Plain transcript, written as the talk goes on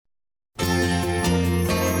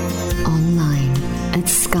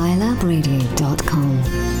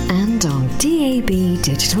DAB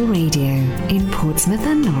Digital Radio in Portsmouth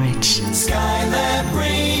and Norwich. Skylab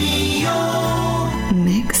Radio.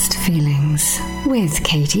 Mixed Feelings with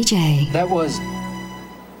Katy Jay. That was...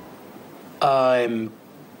 I'm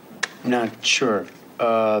not sure.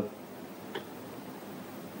 But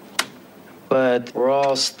we're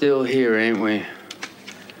all still here, ain't we?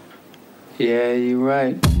 Yeah, you're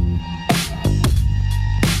right.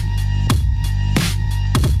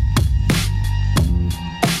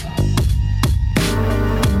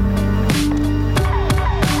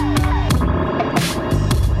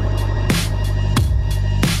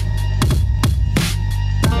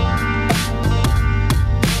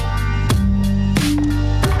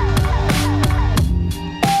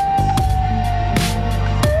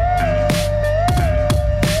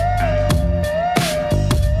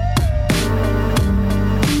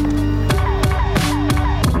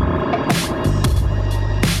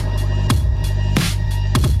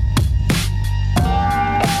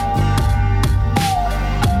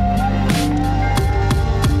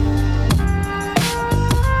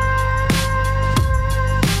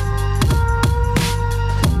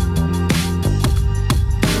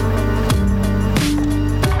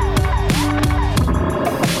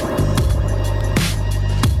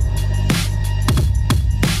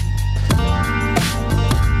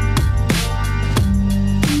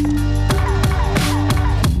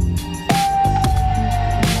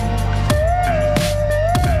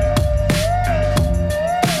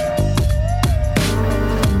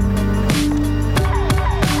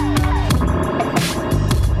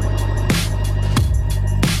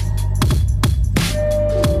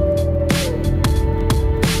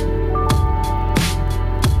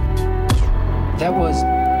 That was...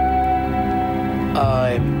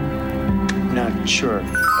 I'm not sure.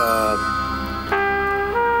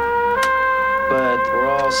 But we're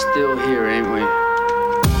all still here, ain't we?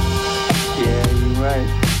 Yeah, you're right.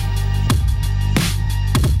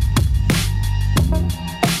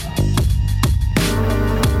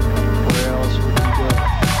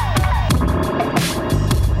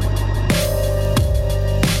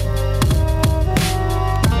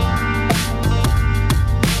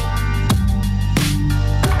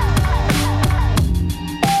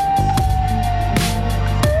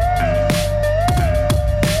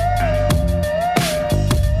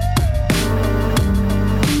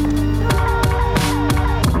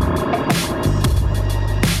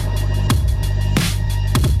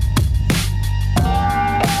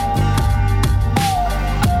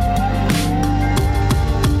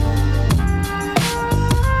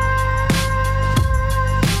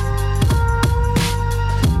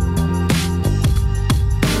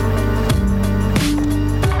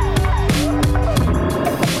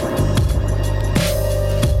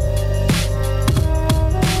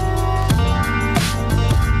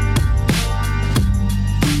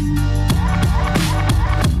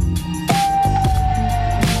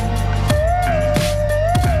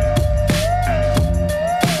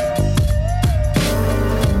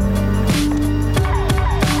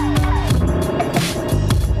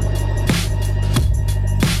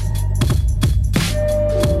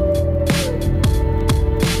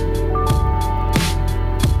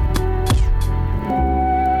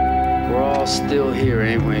 Still here,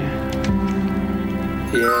 ain't we?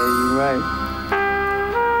 Yeah, you're right.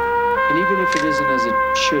 And even if it isn't as it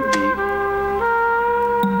should be,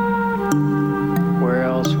 where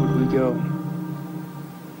else would we go?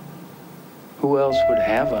 Who else would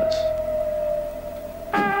have us?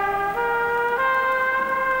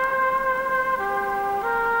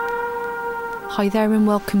 Hi there and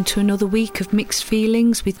welcome to another week of Mixed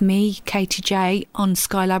Feelings with me, Katy Jay, on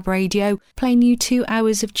Skylab Radio, playing you 2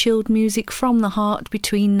 hours of chilled music from the heart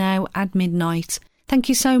between now and midnight. Thank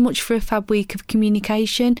you so much for a fab week of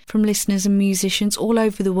communication from listeners and musicians all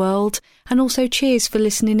over the world, and also cheers for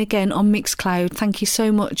listening again on Mixcloud. Thank you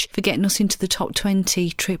so much for getting us into the top 20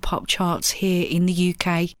 trip-hop charts here in the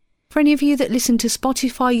UK. For any of you that listen to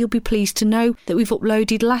Spotify, you'll be pleased to know that we've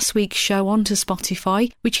uploaded last week's show onto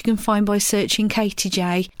Spotify, which you can find by searching Katy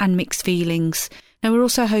Jay and Mixed Feelings. Now, we're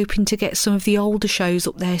also hoping to get some of the older shows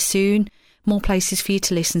up there soon. More places for you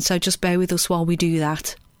to listen, so just bear with us while we do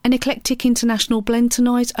that. An eclectic international blend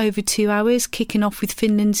tonight, over 2 hours, kicking off with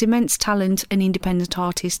Finland's immense talent and independent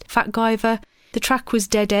artist FatGyver. The track was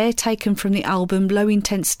Dead Air, taken from the album Low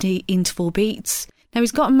Intensity Interval Beats. Now,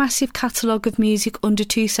 he's got a massive catalogue of music under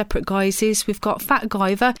 2 separate guises. We've got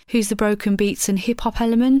FatGyver, who's the broken beats and hip-hop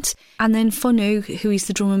element, and then Funu, who is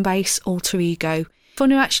the drum and bass alter ego.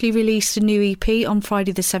 Funu actually released a new EP on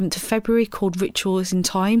Friday the 7th of February called Rituals in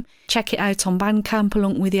Time. Check it out on Bandcamp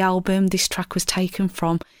along with the album this track was taken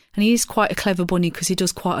from. and he is quite a clever bunny because he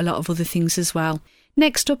does quite a lot of other things as well.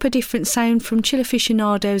 Next up, a different sound from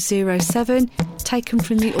Chillaficionado07, taken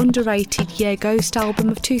from the underrated Yeah Ghost album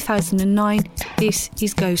of 2009. This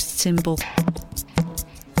is Ghost Symbol.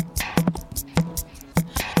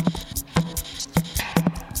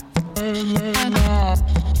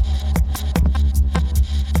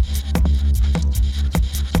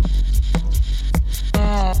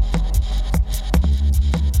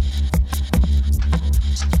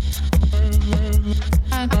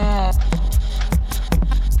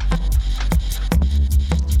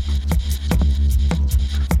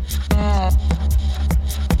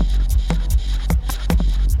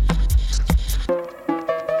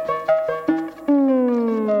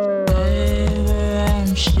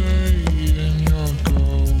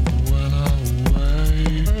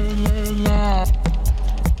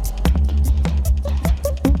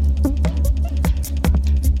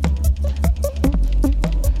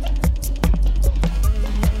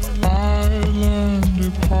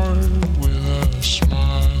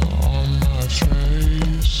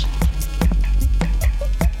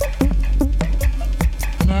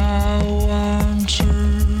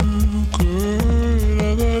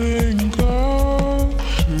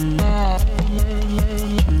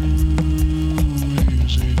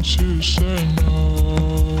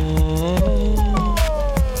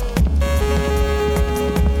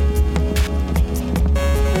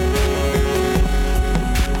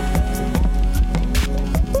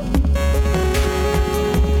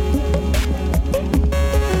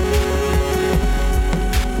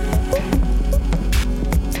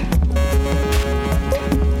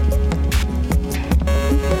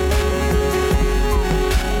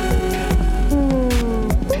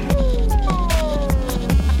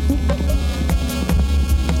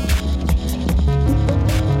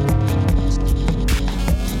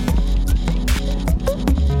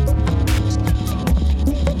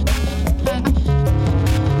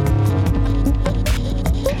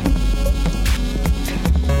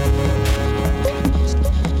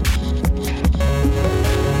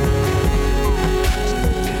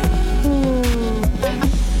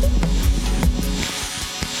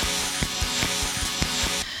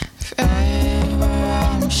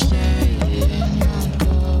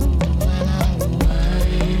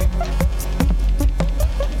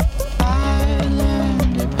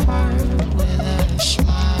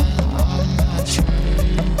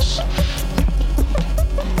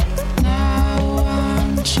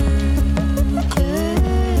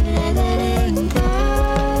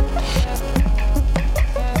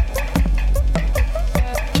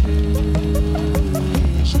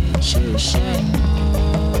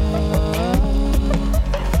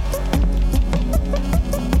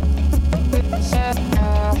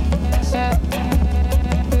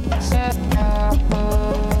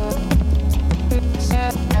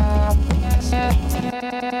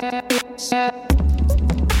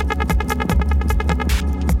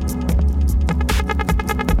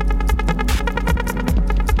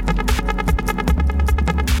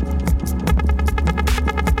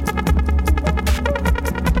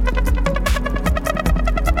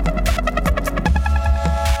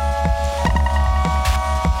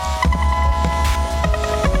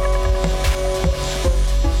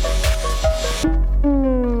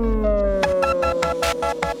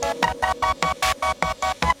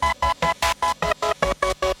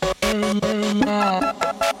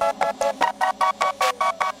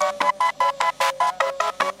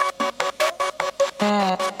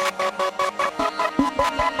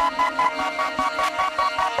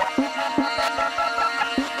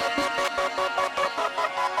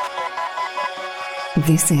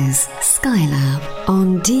 This is Skylab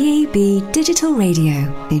on DAB Digital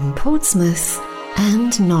Radio in Portsmouth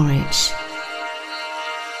and Norwich.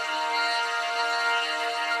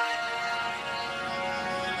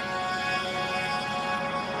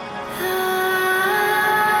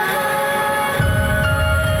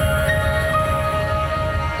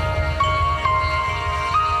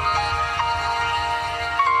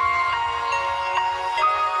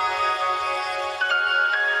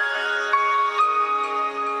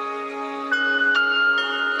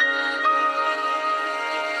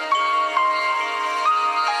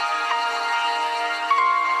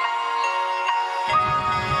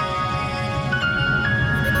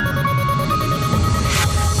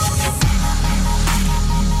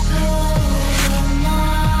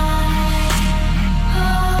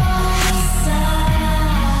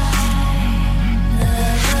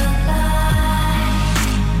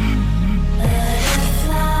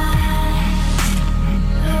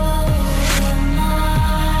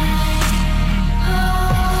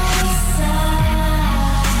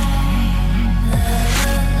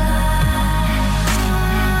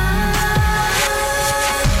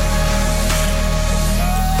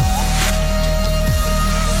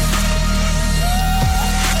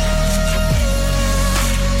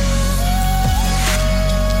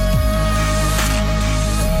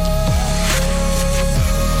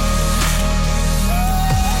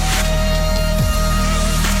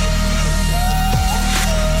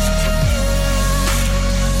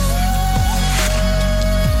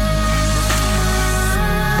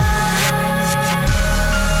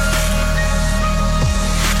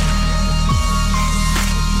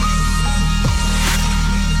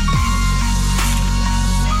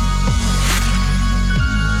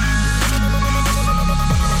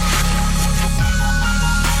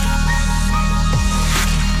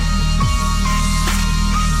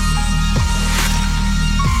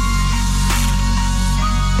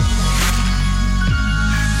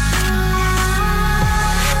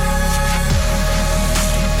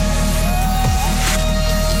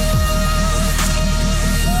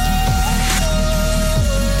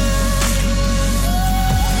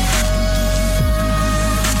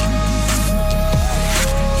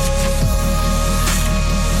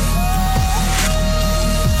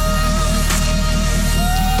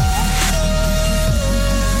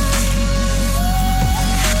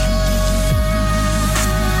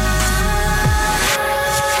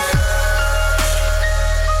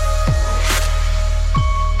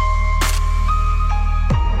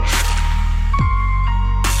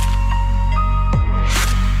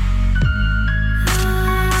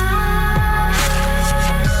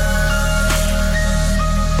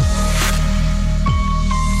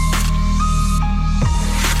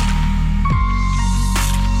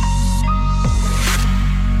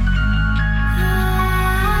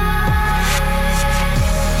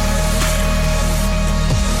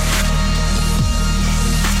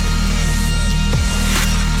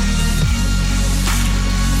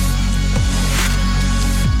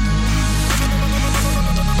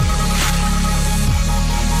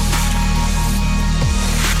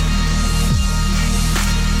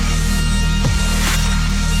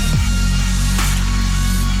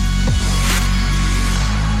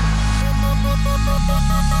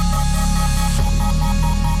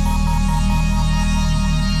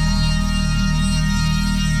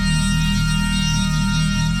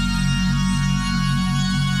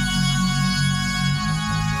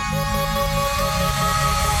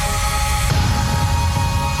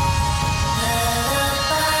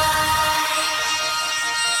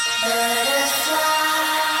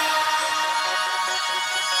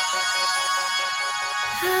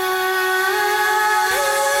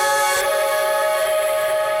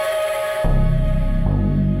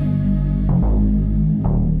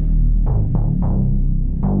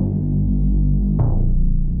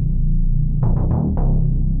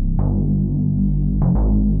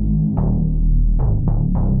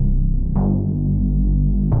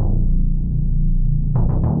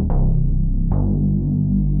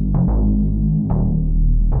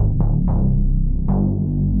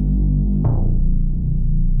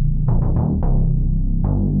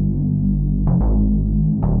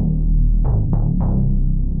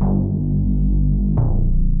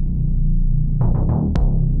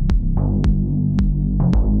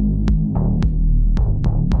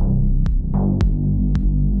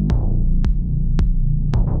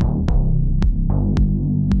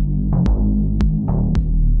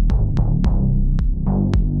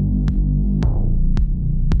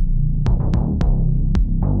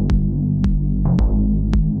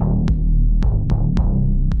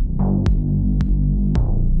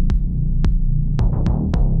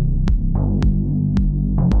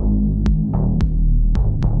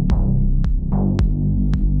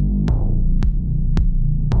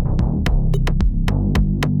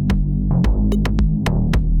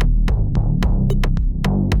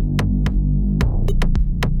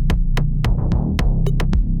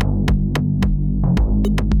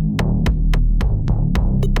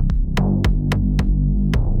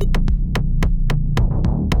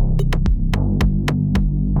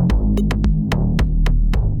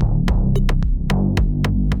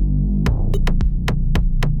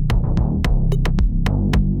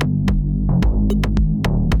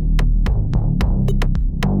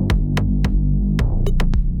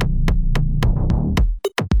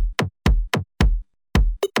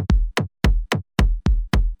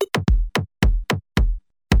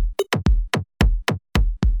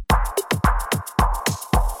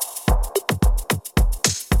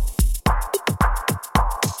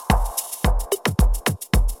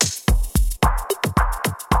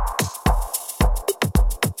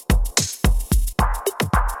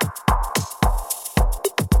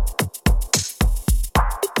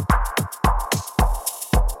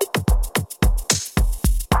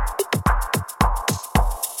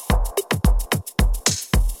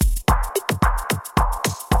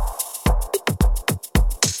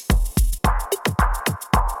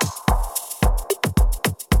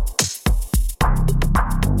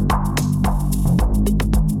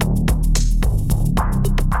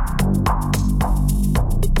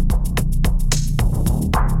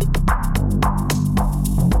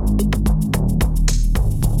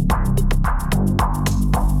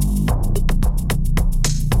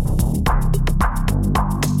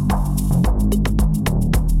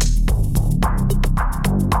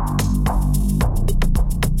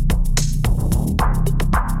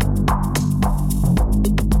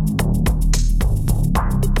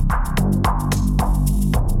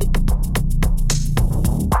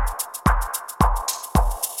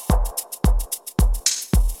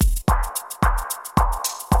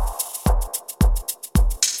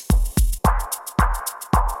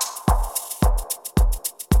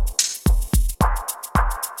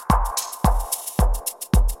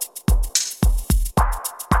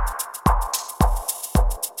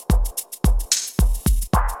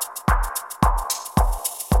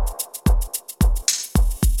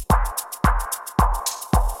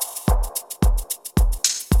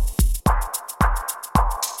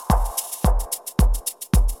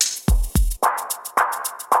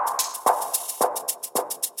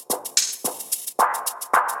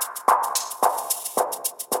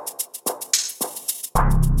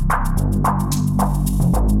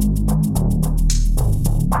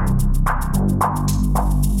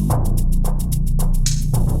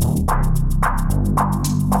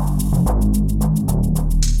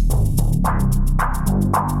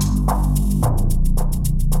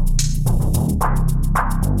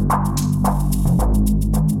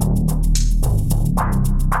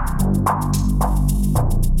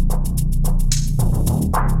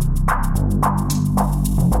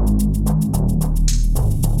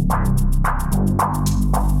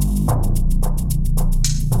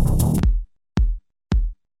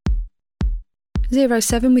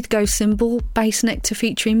 07 with Ghost Symbol, Bass Nectar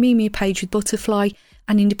featuring Mimi Page with Butterfly,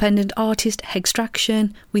 and independent artist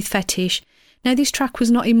Hextraction with Fetish. Now, this track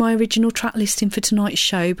was not in my original track listing for tonight's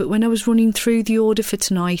show, but when I was running through the order for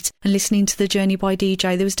tonight and listening to the Journey by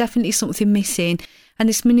DJ, there was definitely something missing, and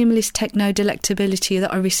this minimalist techno delectability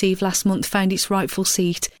that I received last month found its rightful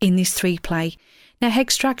seat in this 3-play. Now,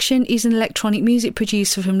 Hextraction is an electronic music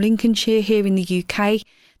producer from Lincolnshire here in the UK.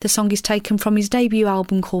 The song is taken from his debut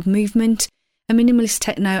album called Movement, a minimalist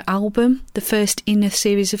techno album, the first in a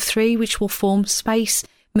series of 3 which will form Space,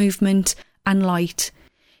 Movement and Light.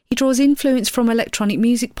 He draws influence from electronic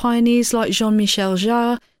music pioneers like Jean-Michel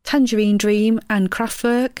Jarre, Tangerine Dream and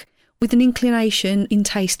Kraftwerk, with an inclination in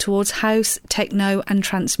taste towards house, techno and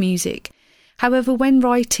trance music. However, when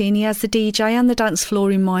writing, he has the DJ and the dance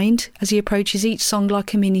floor in mind as he approaches each song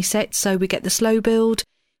like a mini set, so we get the slow build,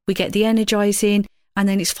 we get the energising, and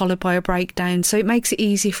then it's followed by a breakdown, so it makes it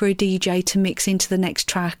easy for a DJ to mix into the next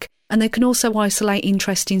track, and they can also isolate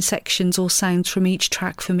interesting sections or sounds from each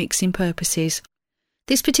track for mixing purposes.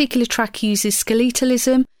 This particular track uses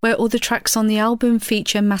skeletalism, where other tracks on the album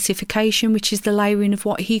feature massification, which is the layering of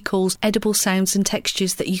what he calls edible sounds and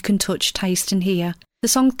textures that you can touch, taste and hear. The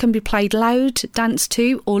song can be played loud, danced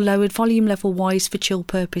to, or lowered volume level wise for chill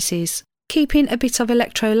purposes. Keeping a bit of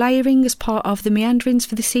electro layering as part of the meanderings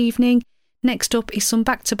for this evening, next up is some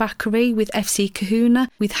back-to-backery with FC Kahuna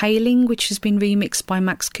with Hailing, which has been remixed by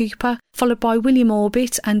Max Cooper, followed by William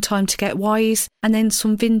Orbit and Time to Get Wise, and then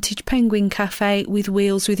some vintage Penguin Cafe with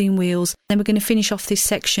Wheels Within Wheels. Then we're going to finish off this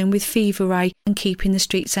section with Fever Ray and Keeping the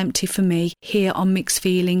Streets Empty for Me here on Mixed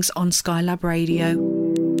Feelings on Skylab Radio.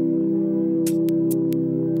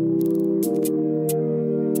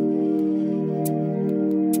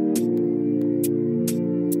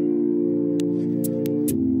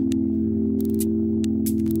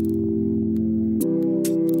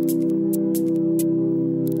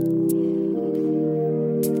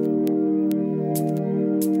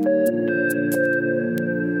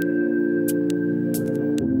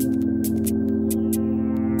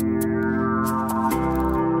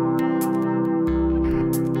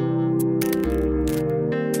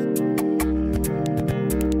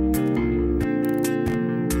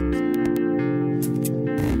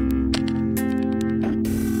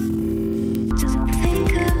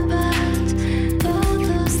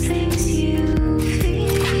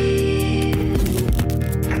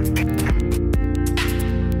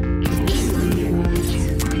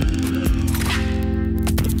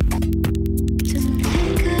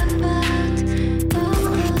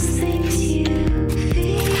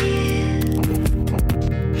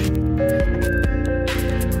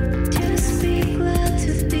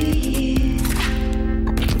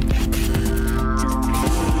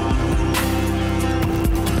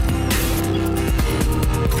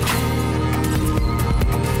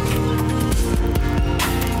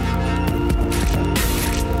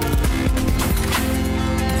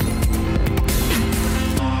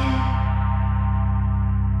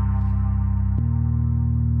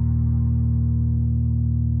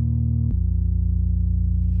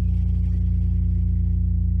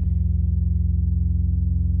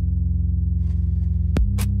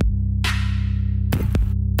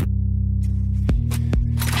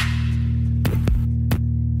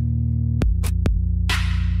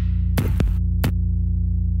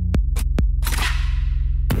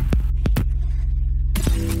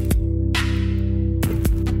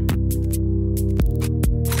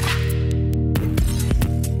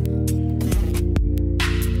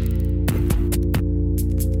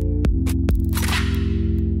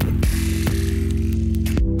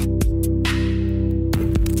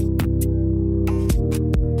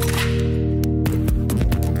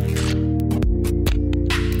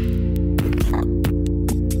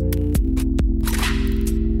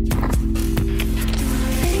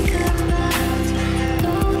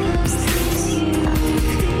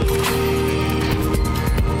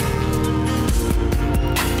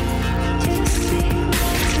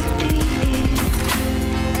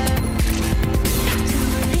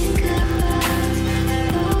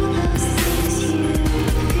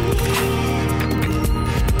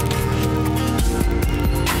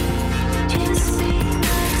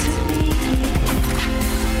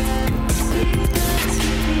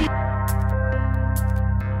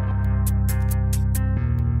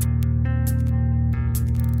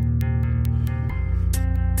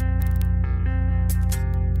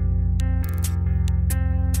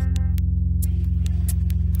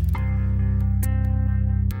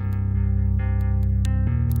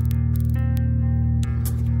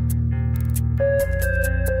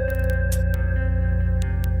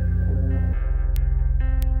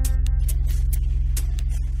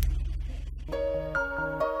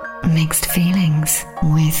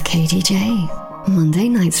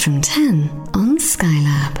 Weeknights from 10 on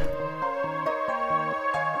Skylab.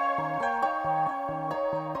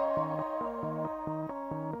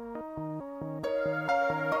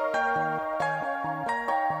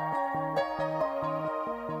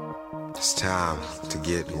 It's time to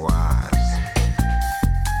get wise.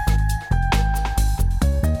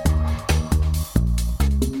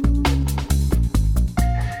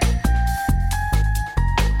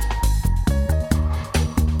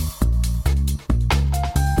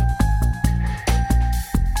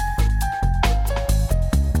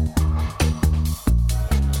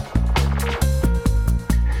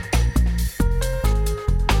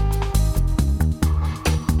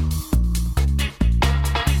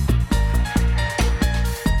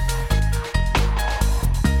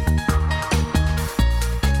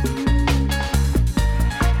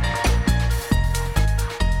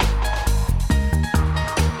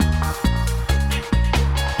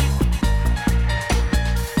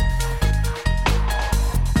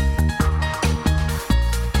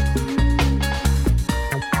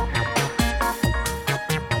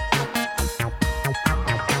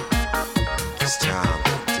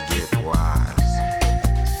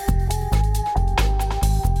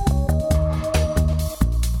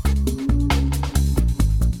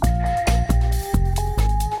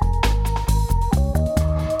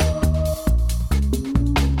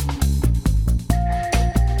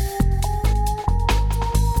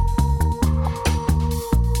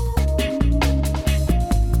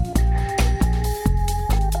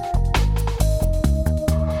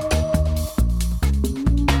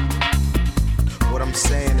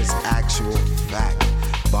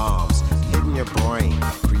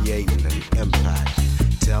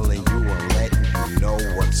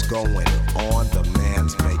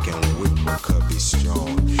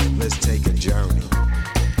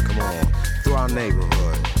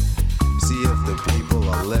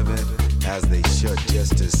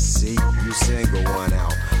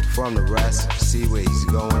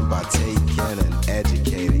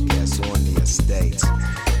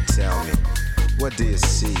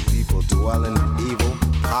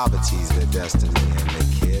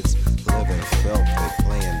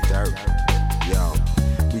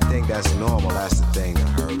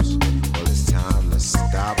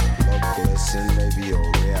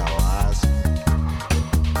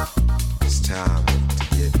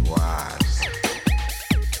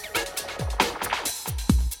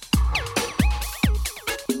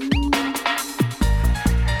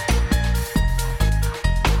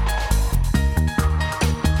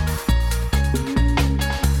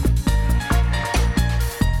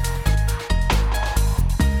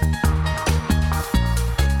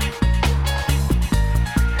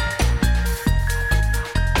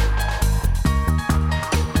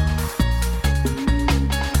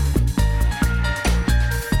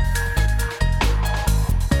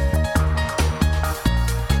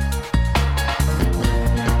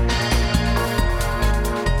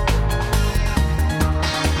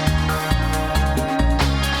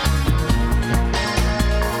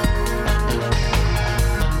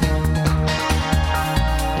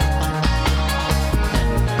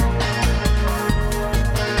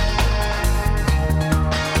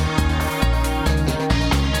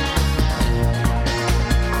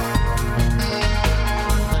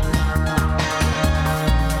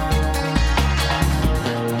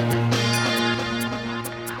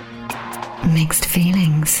 Mixed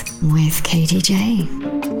Feelings with Katy Jay.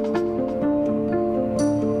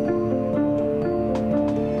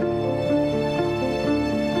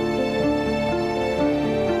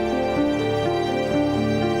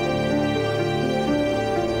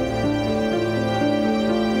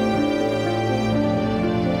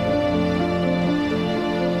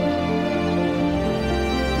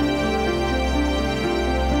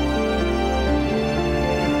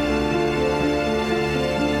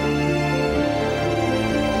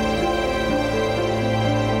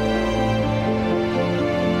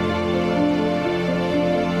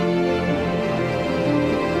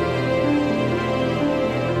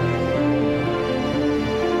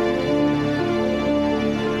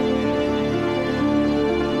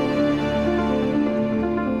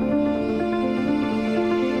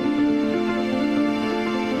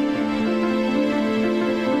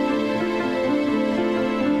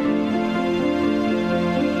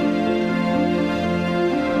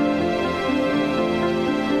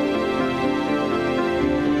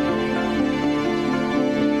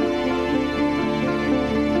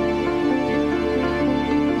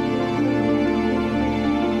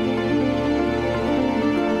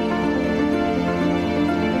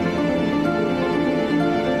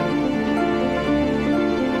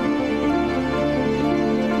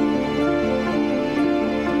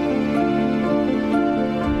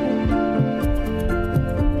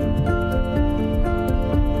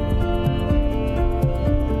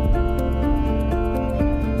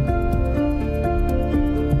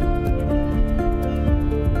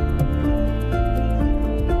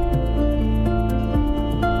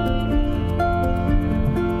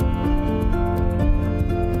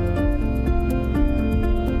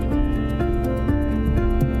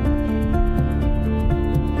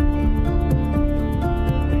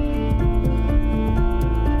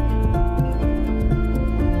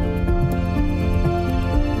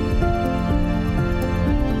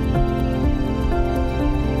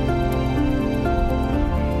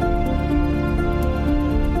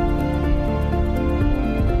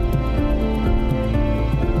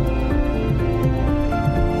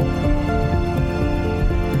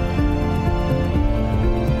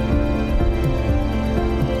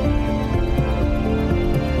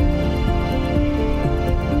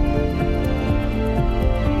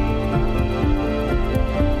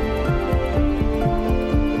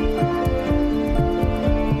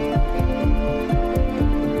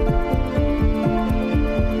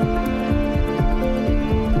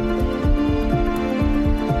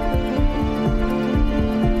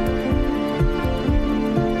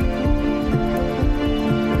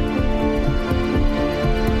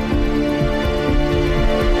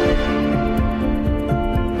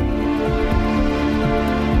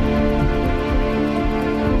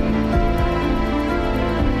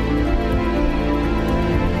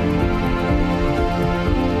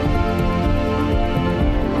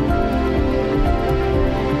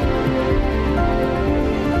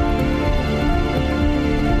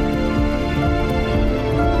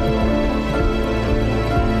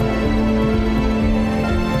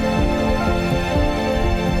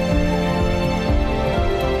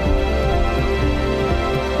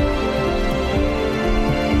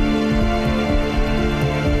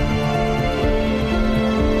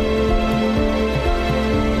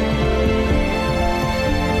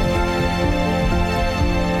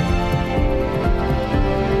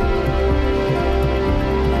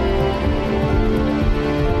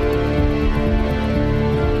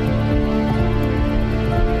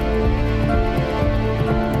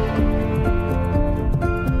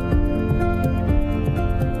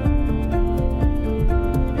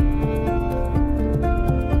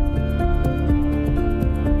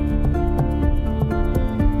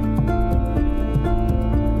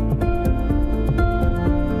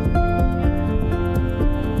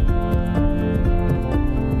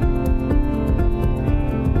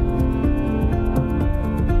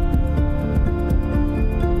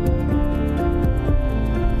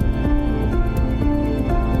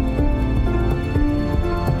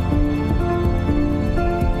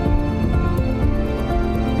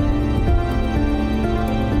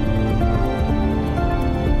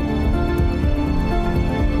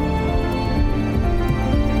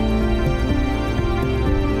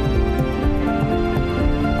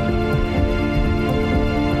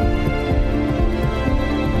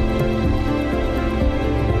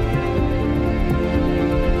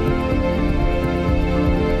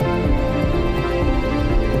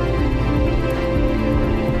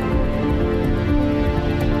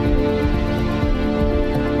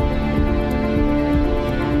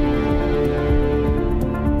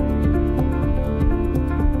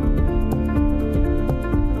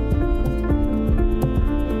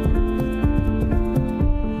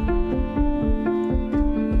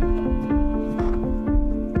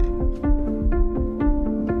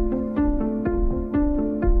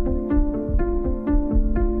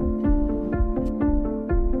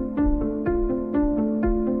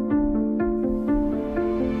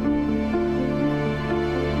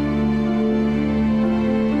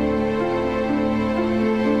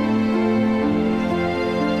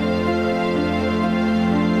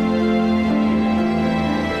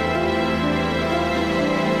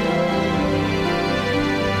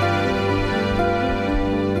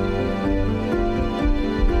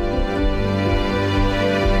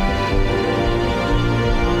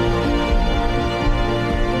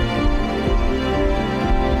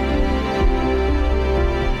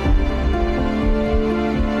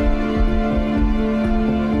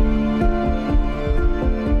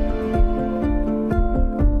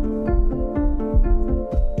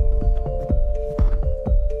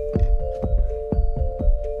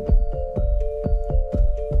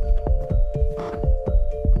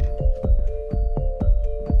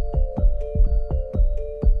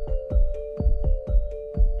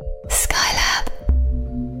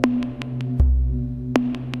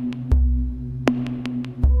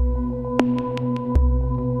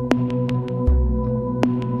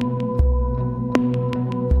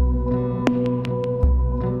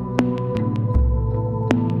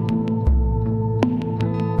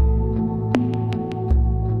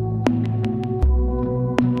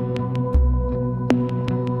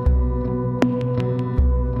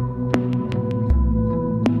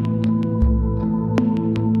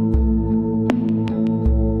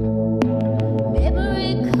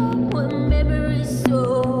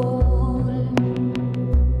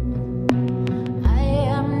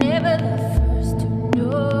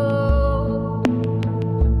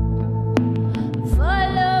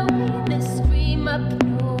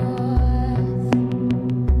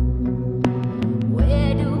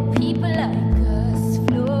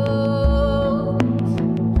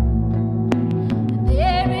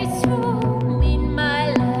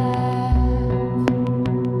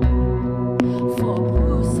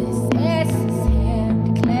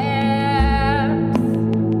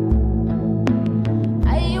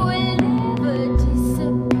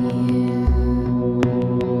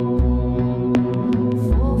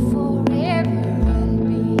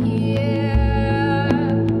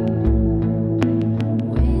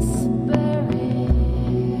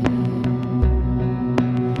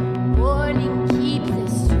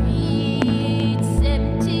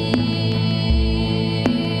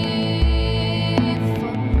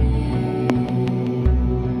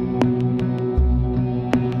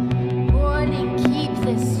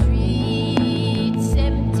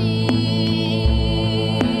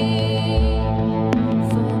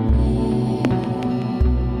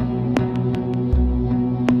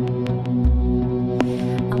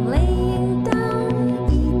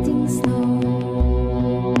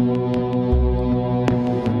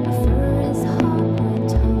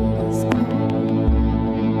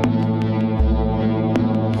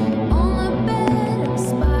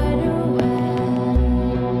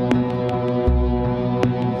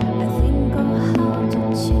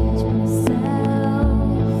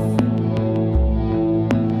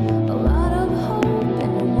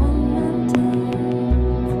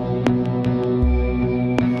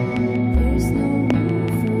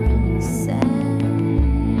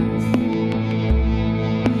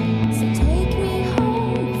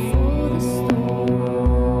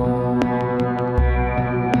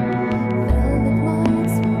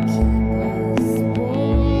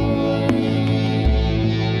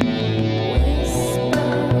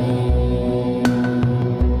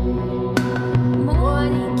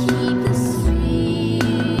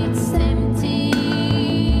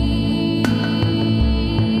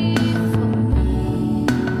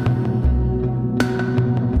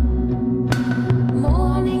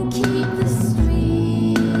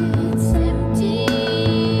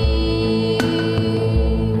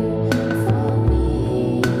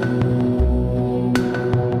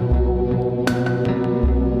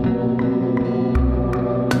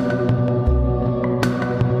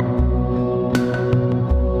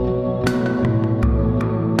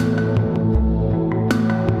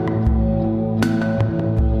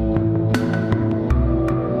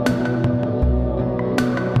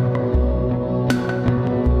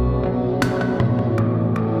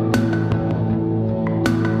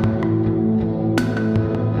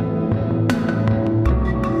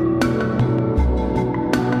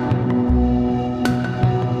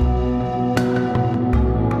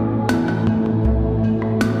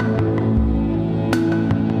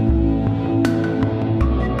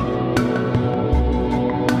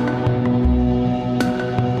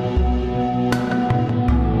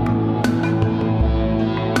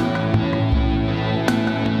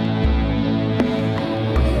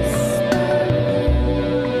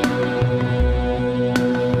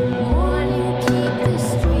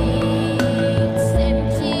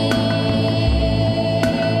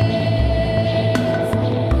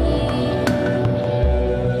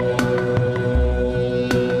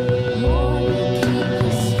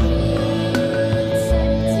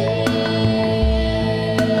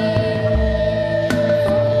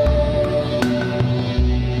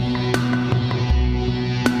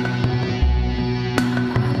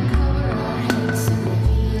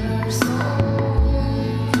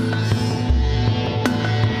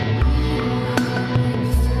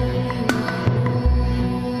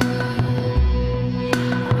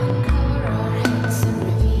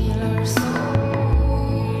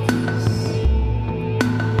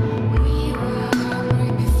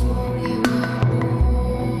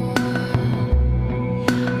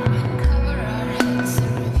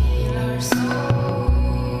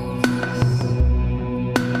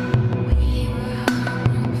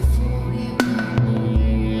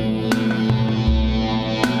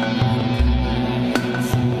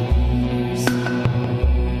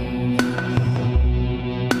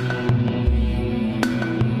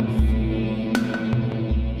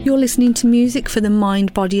 listening to music for the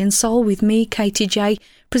mind, body and soul with me, Katy Jay,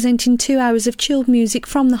 presenting 2 hours of chilled music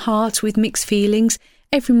from the heart with mixed feelings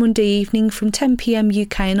every Monday evening from 10 p.m.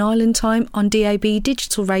 UK and Ireland time on DAB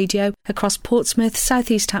digital radio across Portsmouth,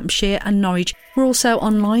 South East Hampshire and Norwich. We're also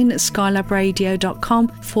online at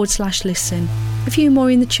skylabradio.com/listen. A few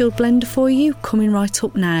more in the chilled blender for you, coming right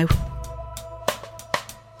up now.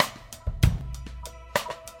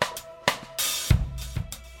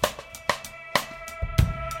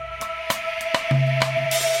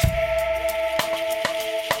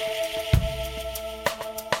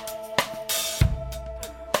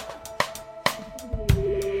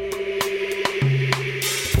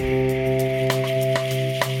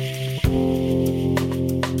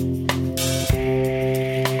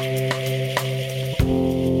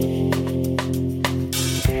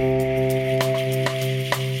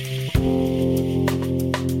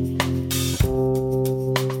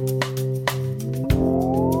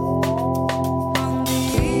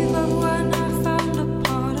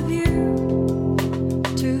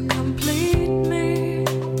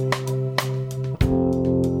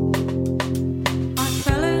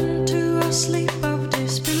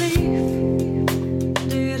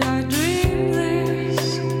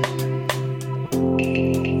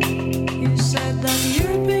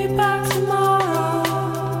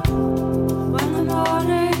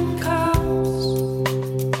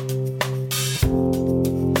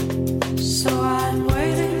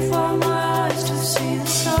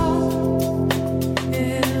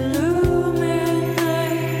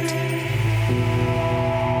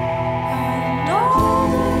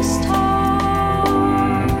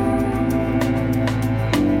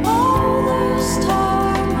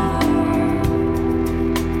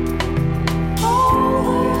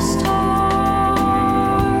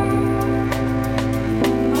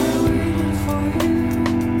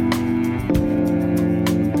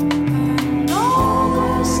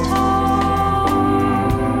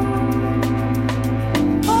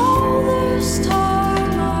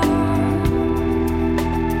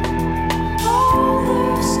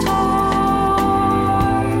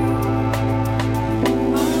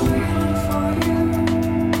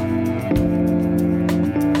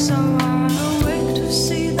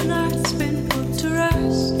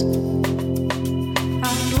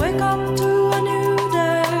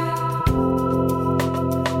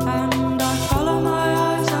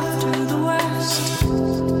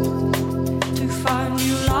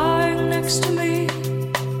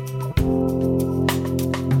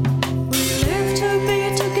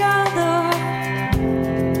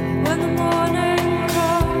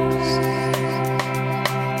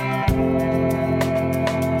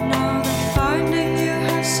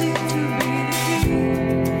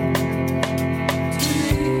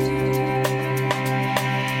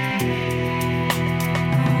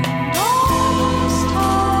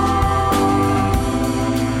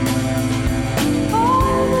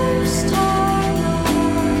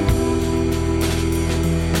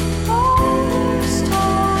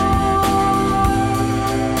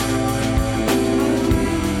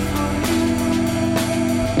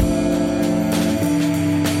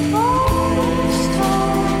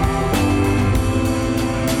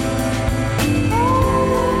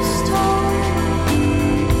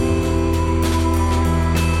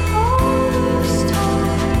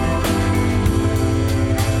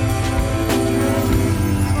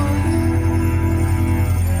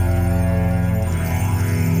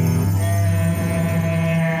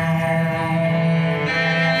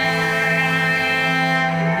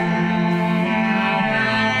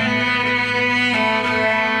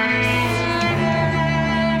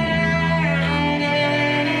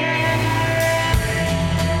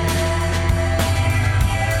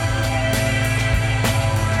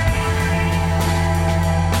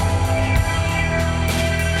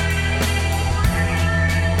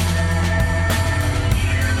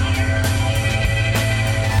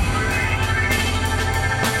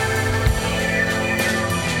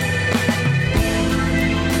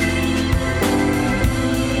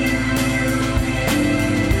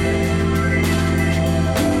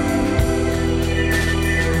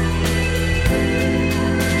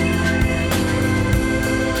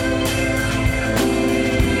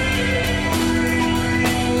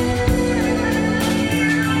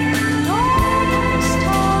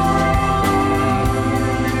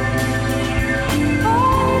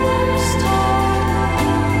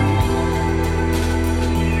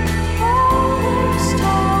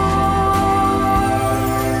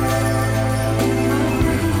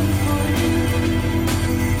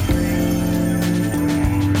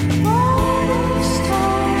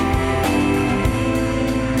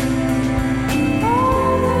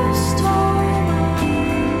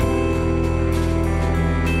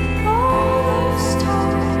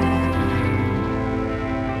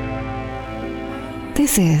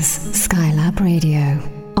 This is Skylab Radio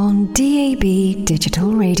on DAB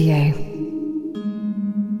Digital Radio.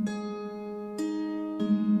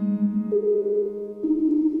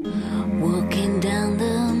 Walking down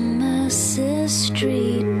the Mercer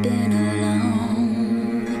Street, been a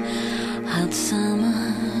long, hot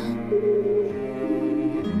summer.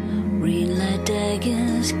 Red light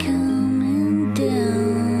daggers coming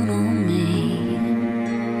down on me.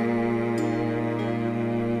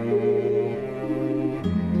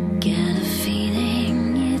 Got a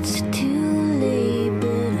feeling it's too late,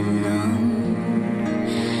 but alone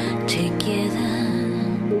together.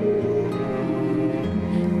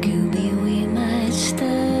 Could be we might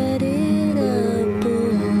start it up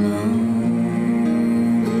all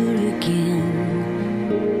over again.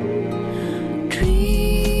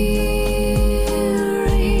 Dreaming,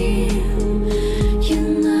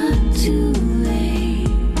 you're not too late.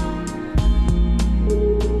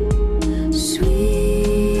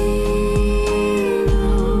 Sweet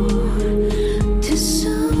road to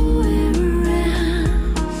somewhere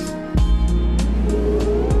else.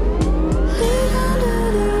 Live under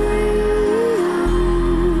the rain,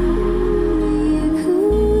 you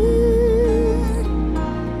could.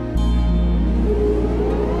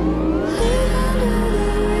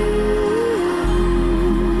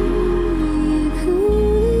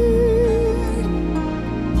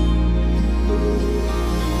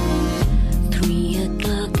 3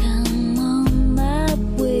 o'clock, I'm on my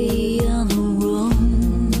way on the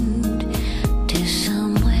road to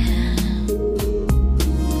somewhere.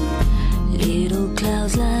 Little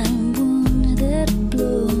clouds like winds that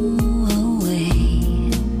blow away.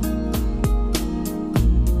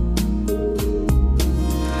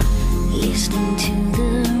 Listening to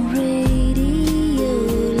the radio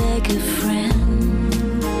like a friend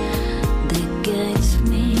that guides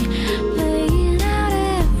me, playing out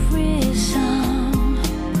every song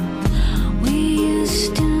we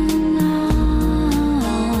used to know.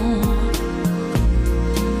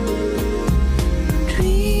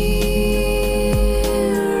 Dreaming,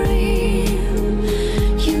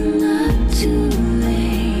 you're not too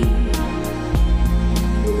late.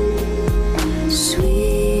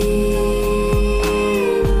 Sweet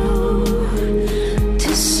road to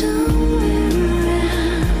somewhere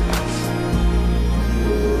else.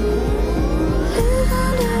 Live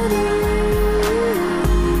under the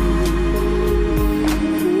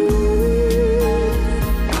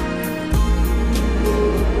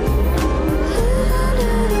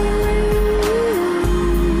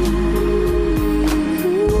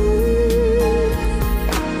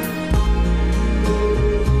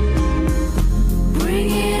Bring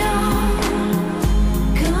it on,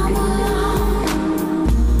 come along,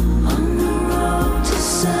 on the road to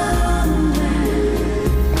somewhere.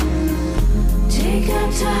 Take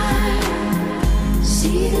our time,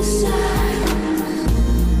 see the signs,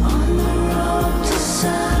 on the road to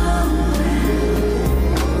somewhere.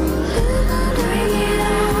 Bring it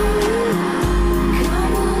on,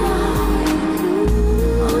 come along,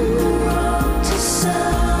 on the road to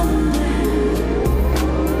somewhere.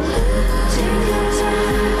 Take our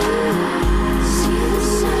time, see the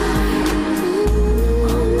signs,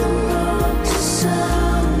 on the road to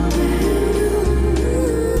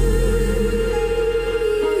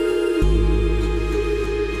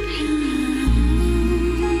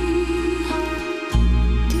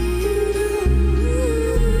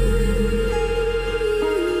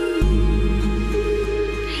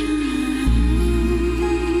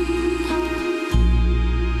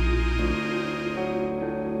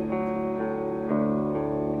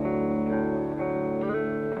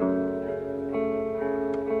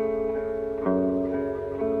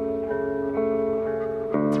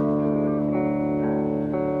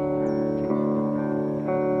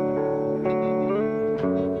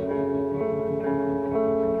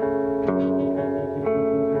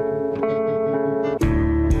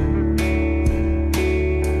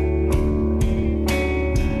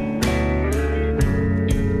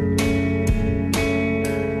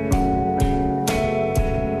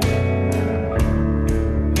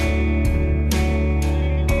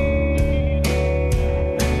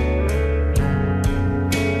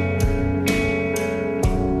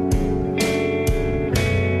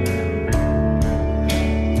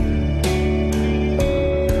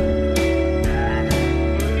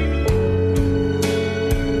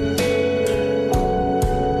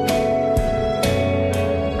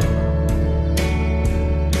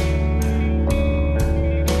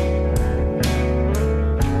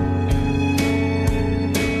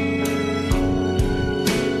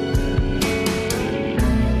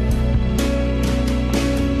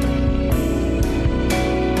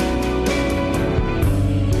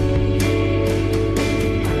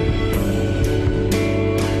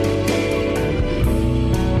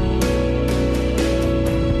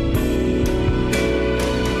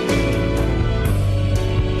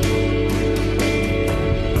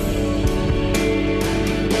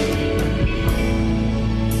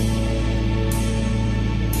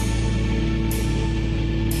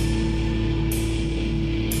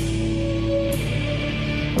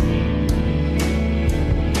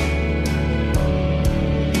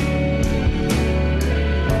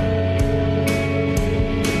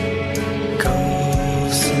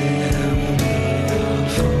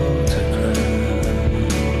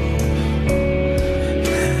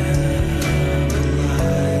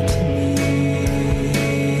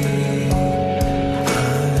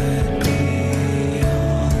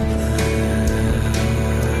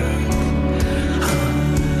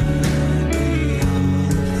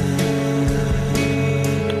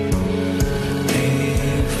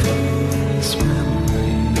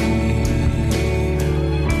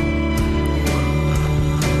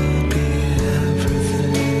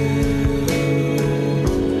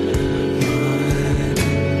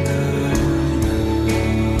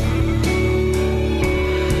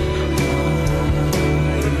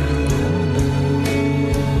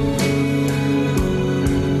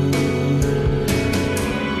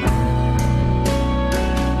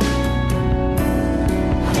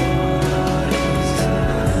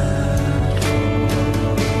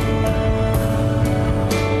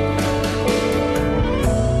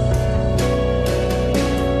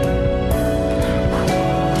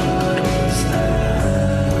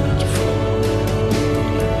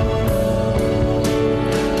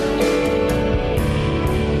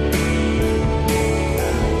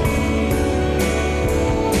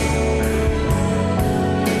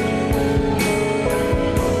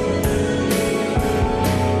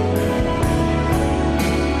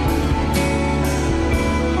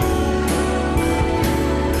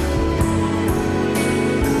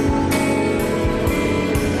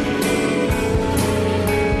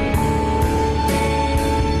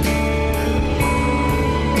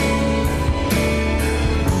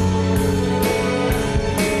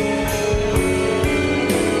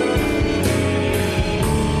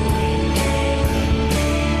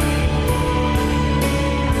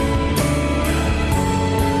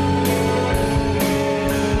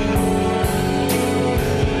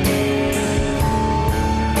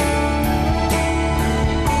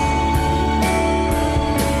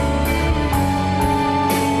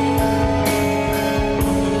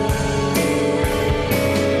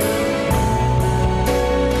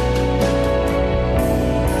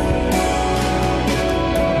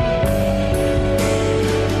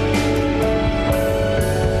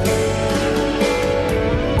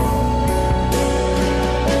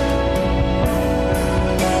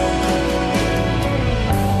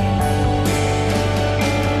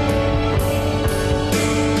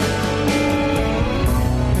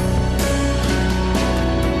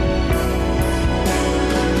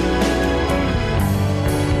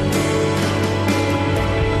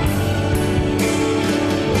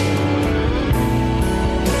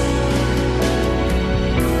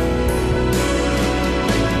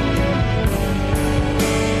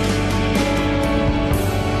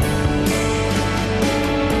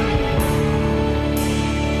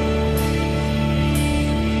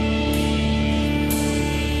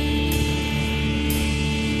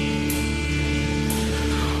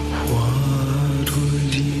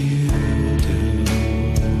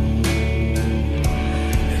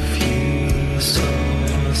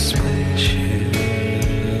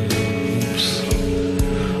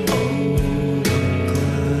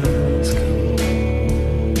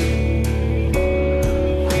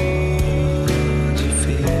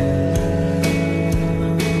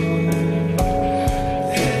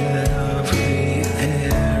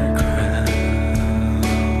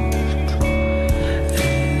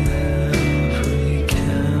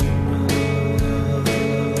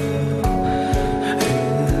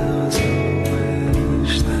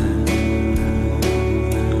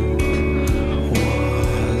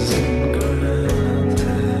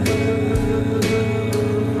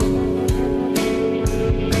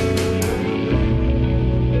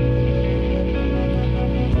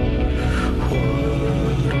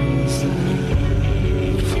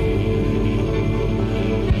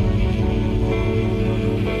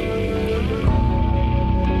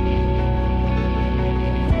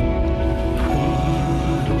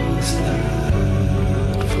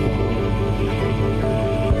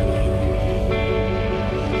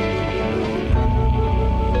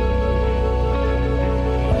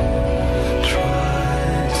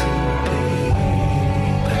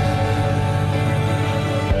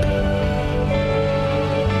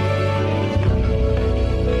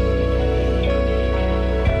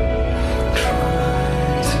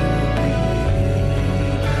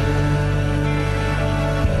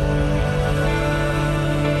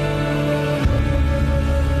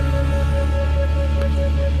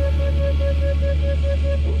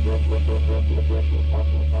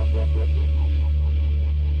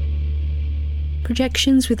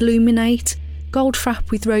Projections with Luminate,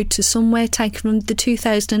 Goldfrapp with Road to Somewhere taken from the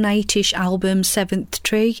 2008-ish album Seventh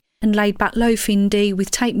Tree, and Laid Back Loaf Indie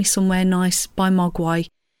with Take Me Somewhere Nice by Mogwai.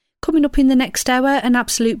 Coming up in the next hour, an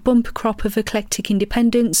absolute bumper crop of eclectic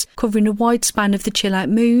independence covering a wide span of the chill-out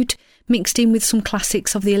mood, mixed in with some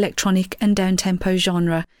classics of the electronic and down-tempo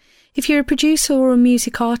genre. If you're a producer or a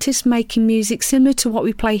music artist making music similar to what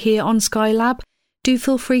we play here on Skylab, do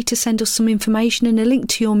feel free to send us some information and a link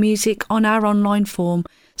to your music on our online form,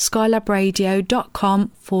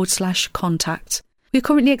 skylabradio.com/contact. We're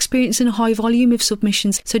currently experiencing a high volume of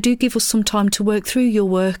submissions, so do give us some time to work through your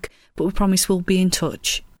work, but we promise we'll be in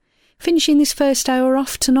touch. Finishing this first hour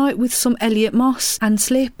off tonight with some Elliot Moss and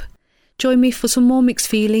Slip. Join me for some more mixed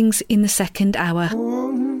feelings in the second hour.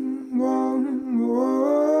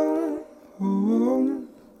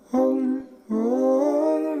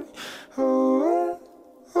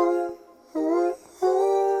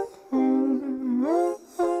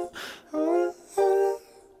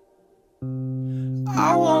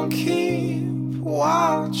 I won't keep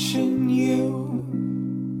watching you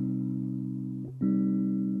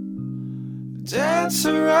dance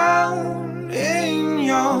around in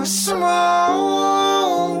your smoke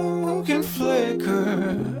and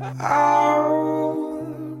flicker out.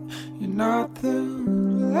 You're not the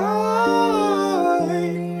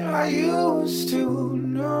light I used to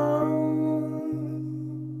know.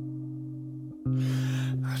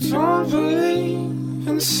 I don't believe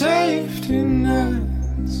in safety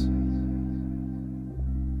nets.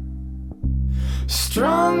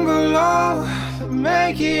 Stronger love,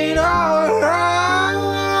 make it alright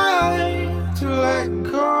to let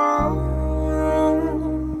go.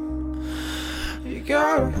 You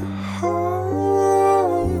gotta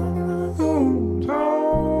hold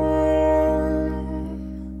on.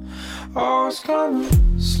 Oh, it's gonna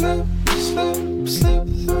slip, slip, slip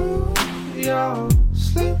through your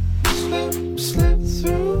slip, slip, slip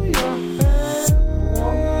through your head.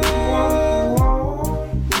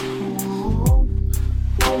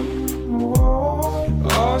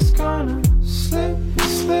 Oh, it's gonna slip,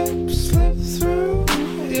 slip, slip through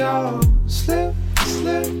your slip,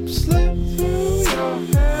 slip, slip through your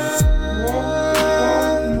head.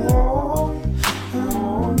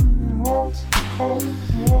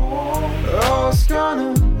 Oh, it's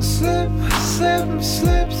gonna slip, slip,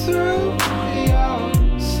 slip through your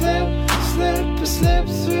slip, slip, slip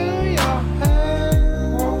through your head.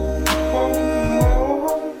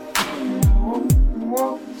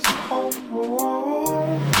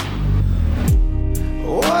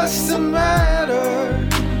 What's the matter?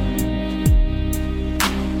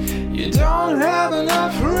 You don't have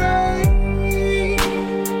enough rain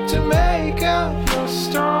to make up your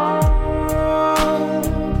storm.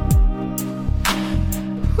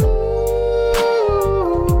 Ooh,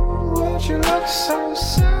 what you look so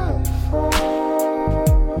sad for?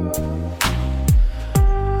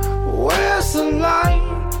 Where's the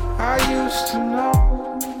light I used to know?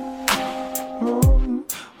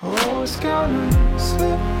 Oh, it's gonna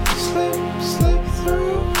slip, slip, slip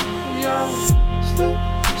through your slip,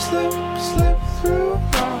 slip, slip through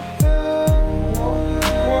your head.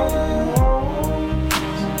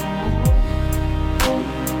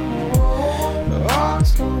 Oh,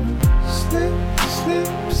 it's gonna slip, slip,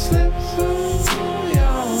 slip through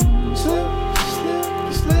your slip, slip,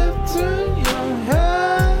 slip through your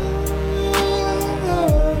head.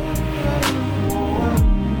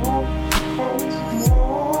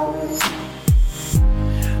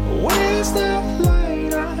 Where's that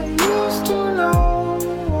light I used to know?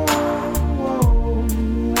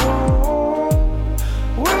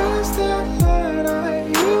 Where's that light I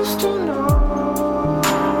used to know?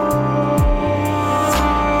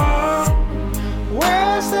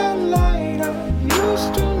 Where's that light I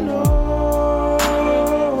used to know?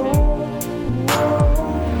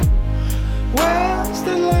 Where's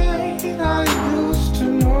the light I used to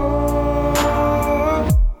know?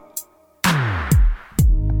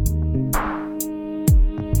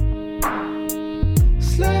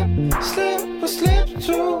 Slip, slip, slip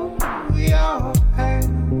through your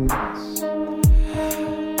hands.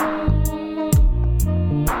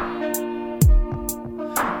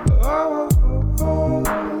 Oh, oh, oh,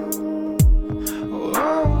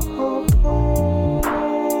 oh,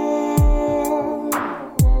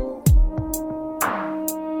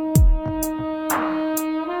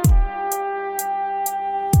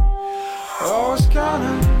 oh, it's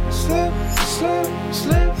gonna slip, slip,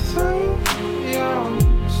 slip through your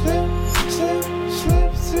slip, slip,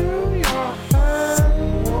 slip through your head.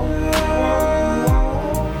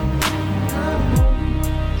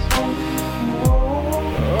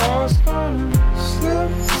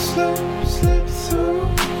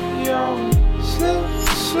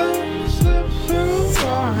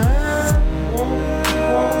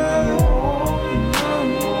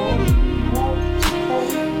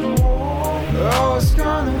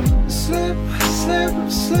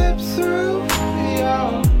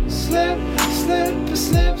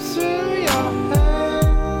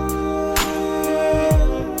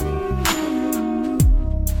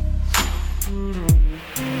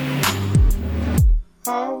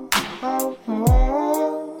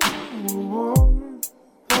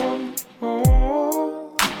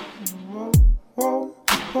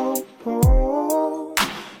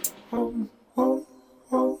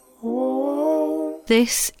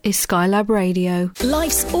 This is Skylab Radio.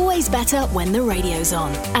 Life's always better when the radio's on.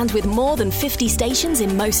 And with more than 50 stations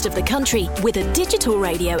in most of the country, with a digital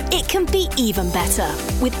radio, it can be even better.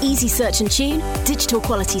 With easy search and tune, digital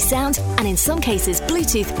quality sound, and in some cases,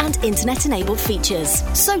 Bluetooth and internet-enabled features.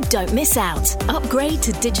 So don't miss out. Upgrade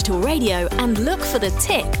to digital radio and look for the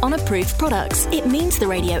tick on approved products. It means the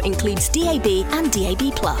radio includes DAB and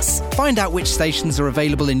DAB+. Find out which stations are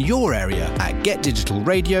available in your area at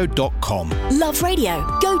getdigitalradio.com. Love radio.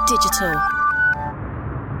 Go digital.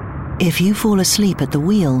 If you fall asleep at the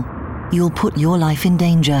wheel, you'll put your life in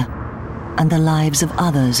danger and the lives of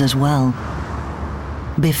others as well.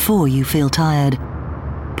 Before you feel tired,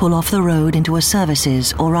 pull off the road into a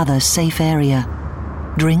services or other safe area.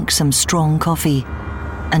 Drink some strong coffee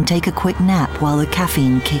and take a quick nap while the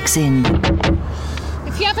caffeine kicks in.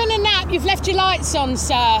 If you're having a nap, you've left your lights on,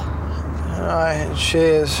 sir. All right,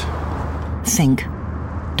 cheers. Think.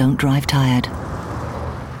 Don't drive tired.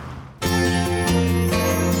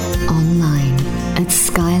 Online at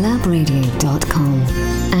skylabradio.com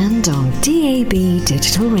and on DAB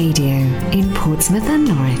Digital Radio in Portsmouth and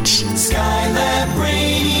Norwich. Skylab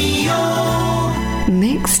Radio.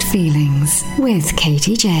 Mixed Feelings with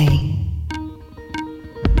Katy Jay.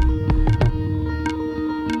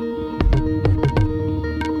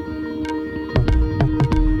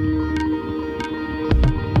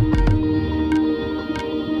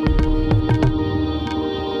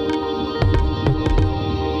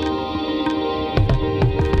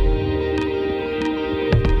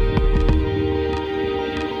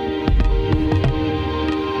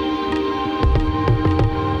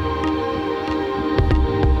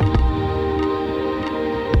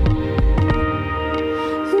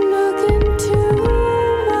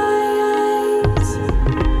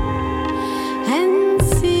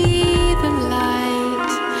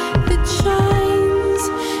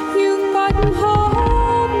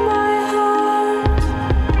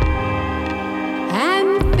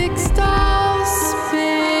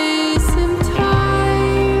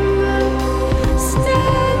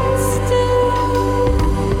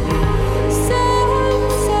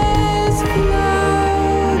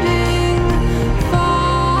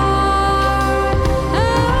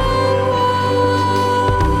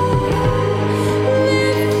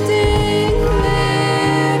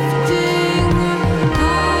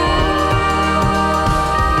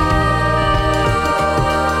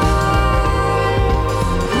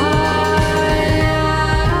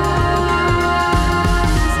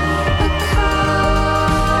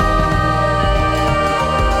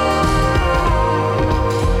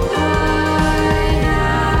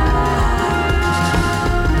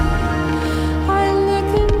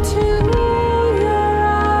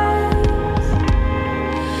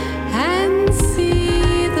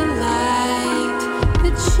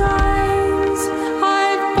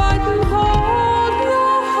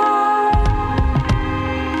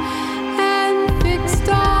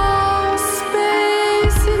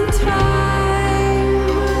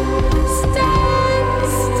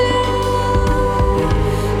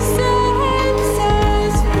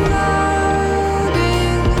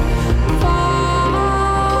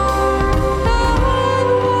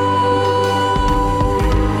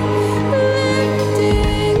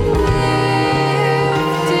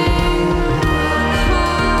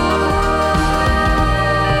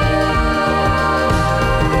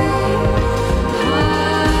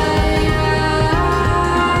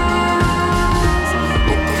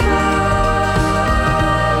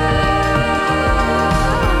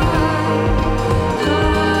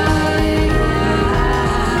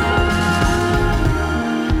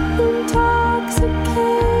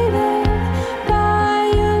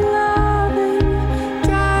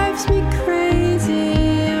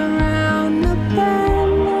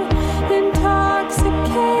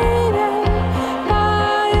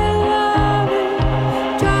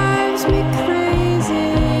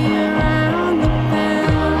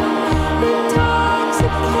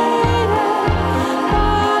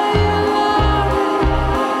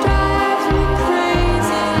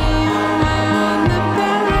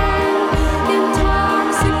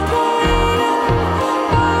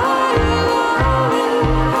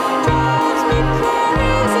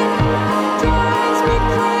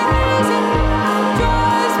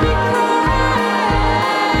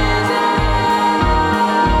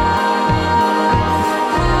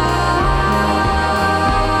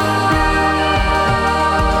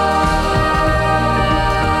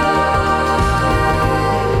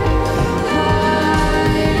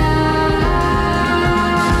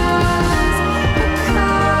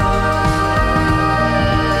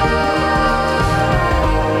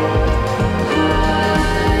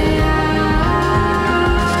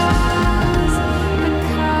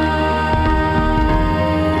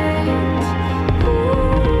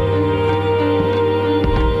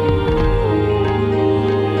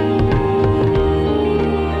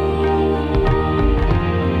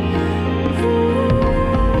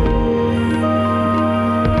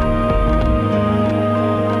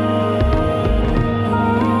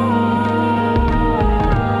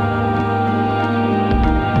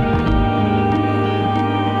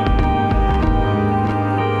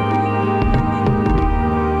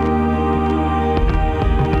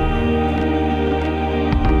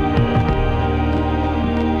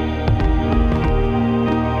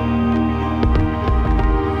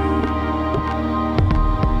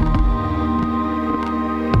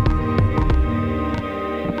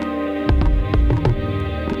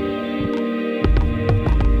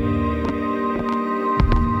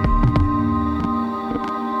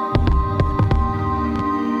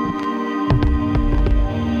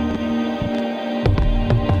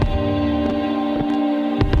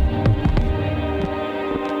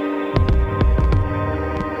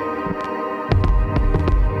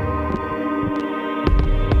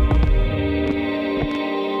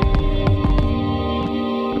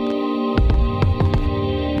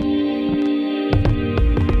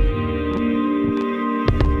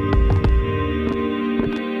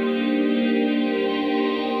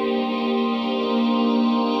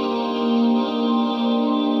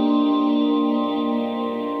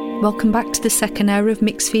 welcome back to the second hour of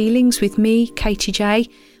Mixed Feelings with me, Katy Jay.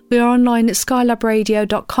 We are online at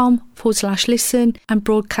skylabradio.com/listen and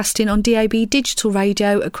broadcasting on DAB digital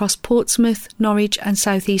radio across Portsmouth, Norwich and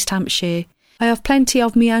South East Hampshire. I have plenty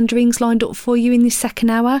of meanderings lined up for you in this second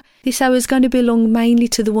hour. This hour is going to belong mainly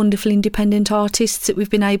to the wonderful independent artists that we've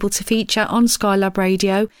been able to feature on Skylab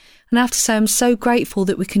Radio, and I have to say I'm so grateful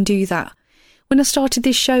that we can do that. When I started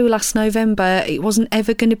this show last November, it wasn't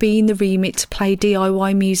ever going to be in the remit to play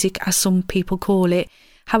DIY music, as some people call it.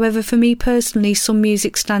 However, for me personally, some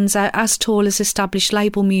music stands out as tall as established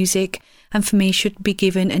label music, and for me should be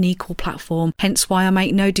given an equal platform, hence why I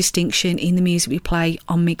make no distinction in the music we play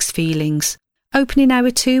on Mixed Feelings. Opening hour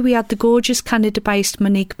 2, we had the gorgeous Canada-based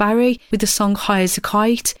Monique Barry with the song High as a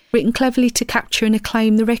Kite, written cleverly to capture and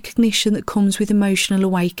acclaim the recognition that comes with emotional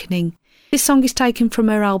awakening. This song is taken from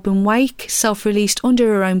her album Wake, self-released under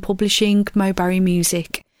her own publishing, Mo Barry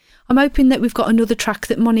Music. I'm hoping that we've got another track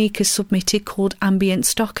that Monique has submitted called Ambient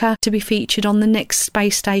Stocker to be featured on the next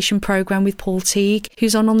Space Station programme with Paul Teague,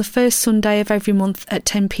 who's on the first Sunday of every month at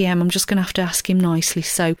 10 p.m. I'm just going to have to ask him nicely,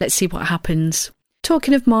 so let's see what happens.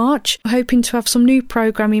 Talking of March, we're hoping to have some new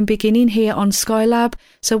programming beginning here on Skylab,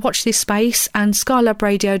 so watch this space and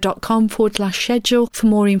skylabradio.com/schedule for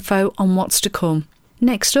more info on what's to come.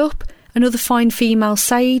 Next up, another fine female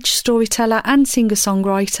sage, storyteller and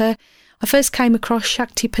singer-songwriter. I first came across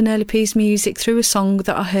Shakti Penelope's music through a song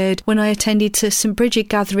that I heard when I attended to St Bridget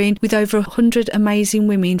gathering with over 100 amazing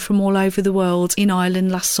women from all over the world in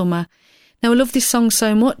Ireland last summer. Now I love this song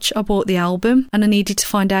so much I bought the album and I needed to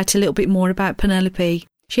find out a little bit more about Penelope.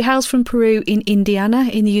 She hails from Peru in Indiana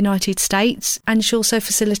in the United States, and she also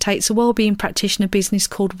facilitates a wellbeing practitioner business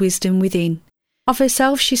called Wisdom Within. Of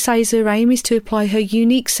herself, she says her aim is to apply her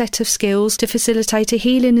unique set of skills to facilitate a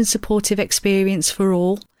healing and supportive experience for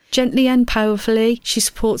all. Gently and powerfully, she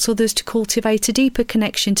supports others to cultivate a deeper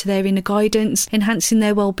connection to their inner guidance, enhancing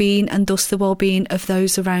their well-being and thus the well-being of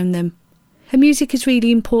those around them. Her music is a really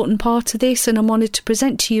important part of this, and I'm honoured to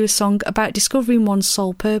present to you a song about discovering one's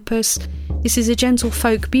soul purpose. This is a gentle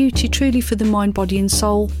folk beauty truly for the mind, body and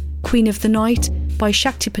soul, Queen of the Night by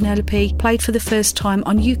Shakti Penelope, played for the first time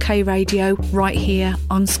on UK radio right here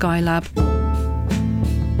on Skylab.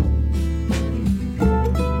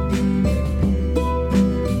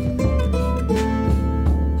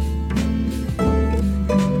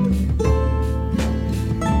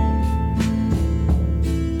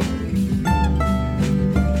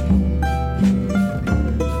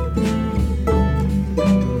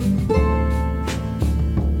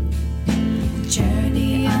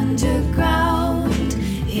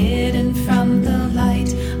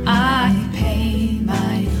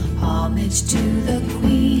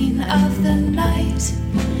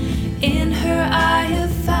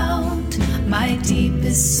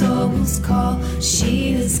 Soul's call,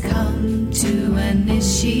 she has come to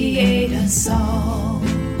initiate us all.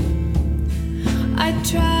 I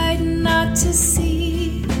tried not to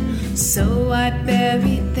see, so I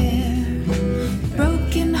buried there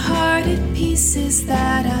broken-hearted pieces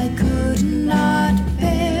that I could not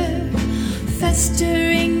bear,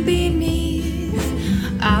 festering beneath,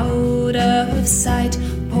 out of sight,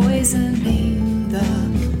 poisoning the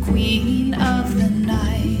queen of the night.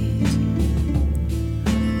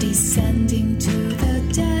 Descending to the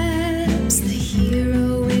depths, the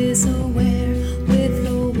hero is aware with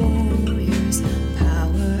the warrior's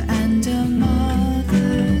power and a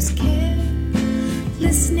mother's care,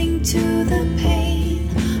 listening to the pain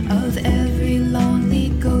of every lonely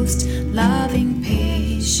ghost, loving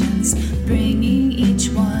patience, bringing each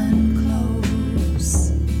one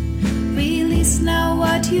close. Release now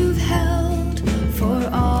what you've held for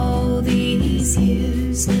all these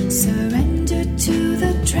years, surrender to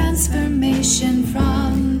the transformation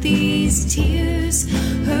from these tears.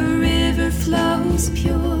 Her river flows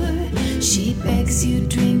pure, she begs you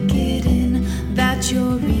drink it in, that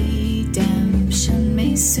your redemption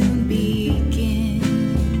may soon begin.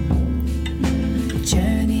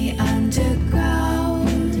 Journey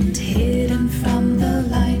underground, hidden from the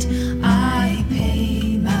light, I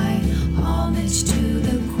pay my homage to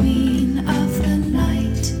the queen of the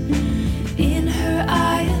night. In her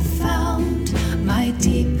I have found my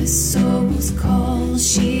deepest soul's call,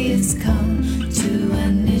 she has come to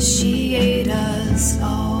initiate us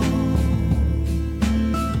all.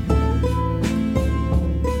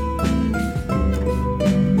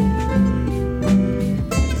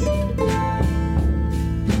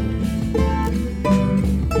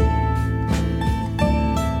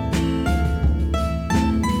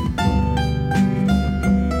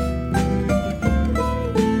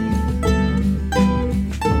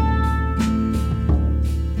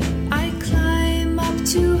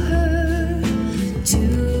 To her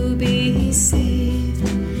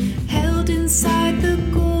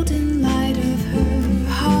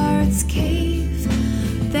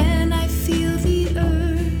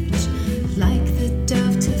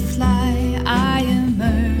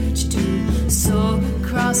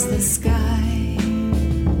the sky.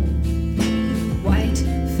 White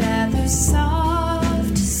feathers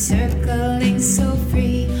soft, circling so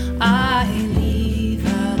free. I leave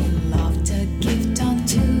aloft a gift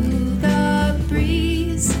unto the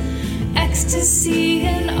breeze. Ecstasy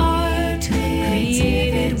and art,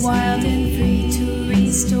 created wild and free to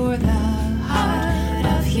restore the heart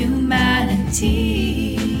of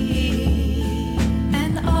humanity.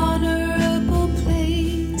 An honorable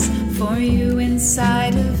place for you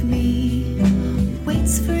inside of me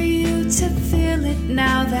waits for you to fill it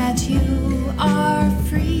now that you are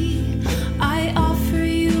free. I offer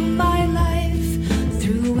you my life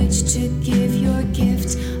through which to give your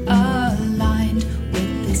gift, aligned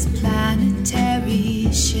with this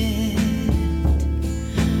planetary shift.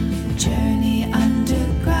 Journey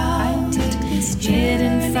underground,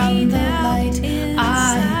 hidden from the light. I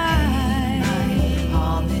pay my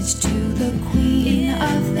homage to the queen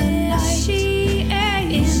of the night.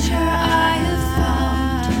 In her I have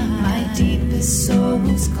found my deepest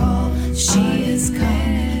soul's call. She has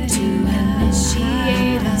come to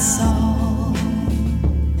initiate us all.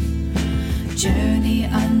 Journey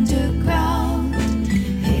underground,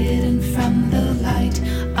 hidden from the light.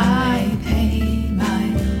 I pay my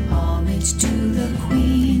homage to the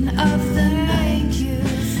queen of the night.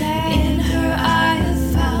 In her I have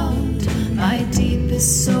found my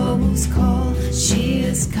deepest soul's call. She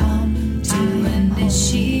has come to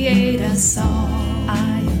initiate us all.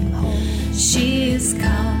 I am whole. She has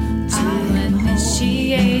come to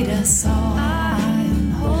initiate us all. I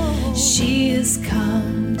am whole. She has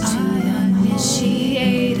come to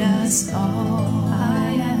initiate us all.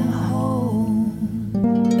 I am whole.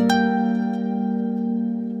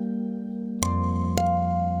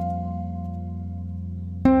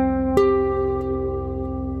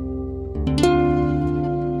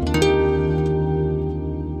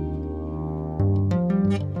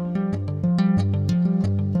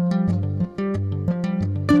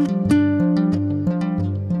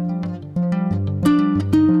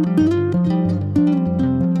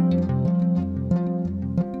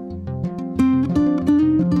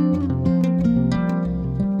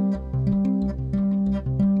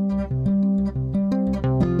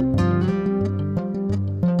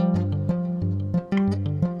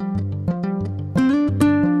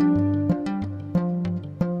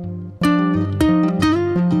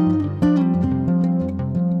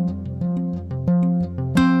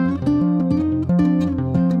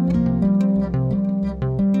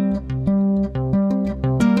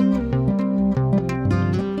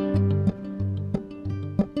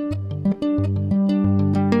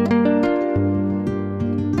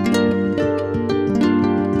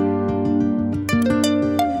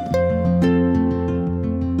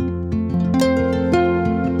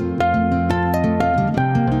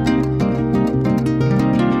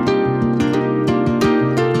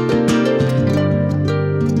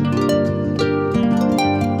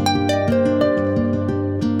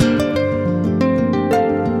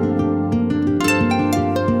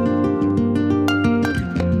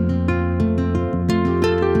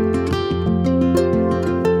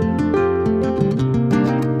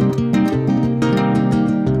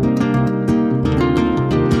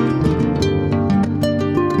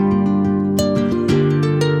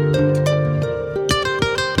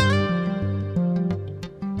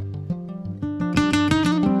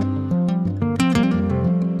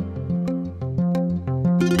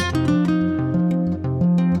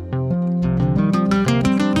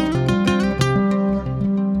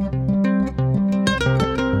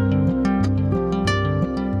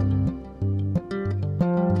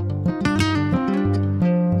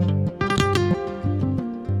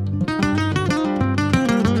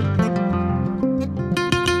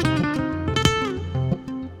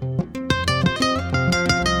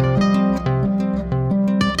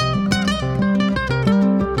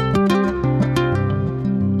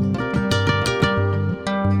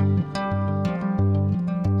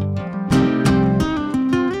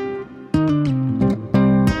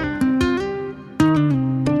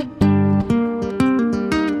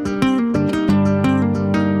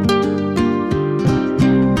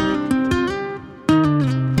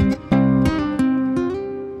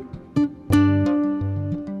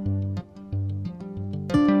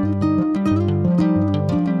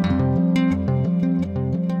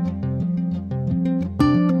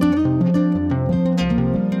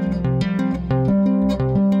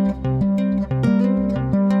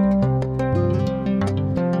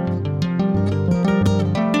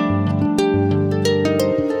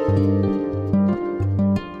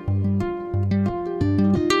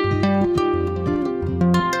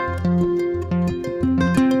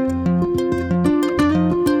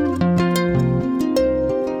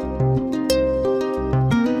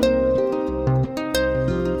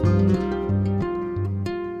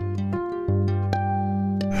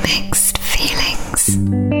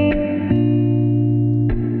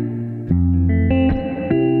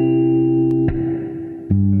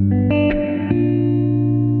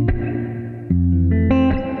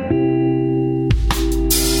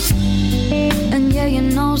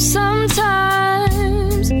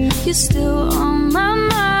 you're still on my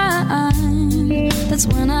mind. That's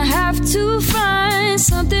when I have to find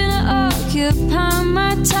something to occupy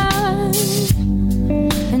my time.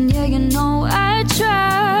 And yeah, you know I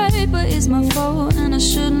tried, but it's my fault and I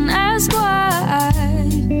shouldn't ask why.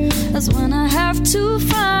 That's when I have to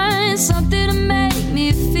find something to make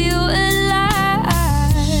me feel alive.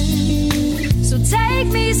 So take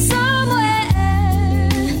me somewhere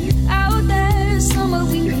out there, somewhere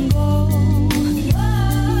we can go,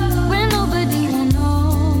 where nobody will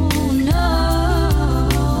know,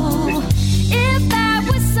 no. If that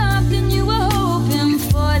was something you were hoping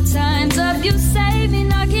for, time's up, you saved me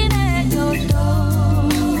knocking at your door.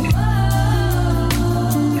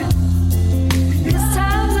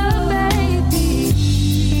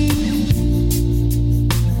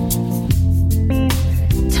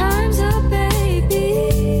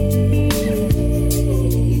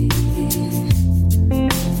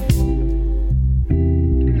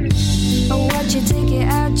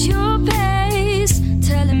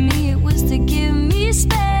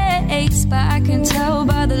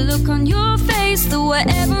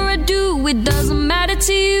 Whatever I do, it doesn't matter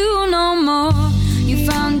to you no more. You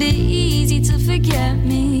found it easy to forget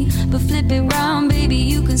me, but flip it round, baby,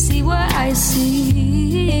 you can see what I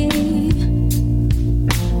see.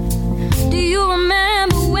 Do you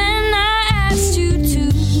remember when I asked you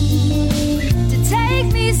to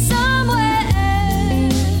take me somewhere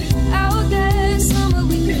out there, somewhere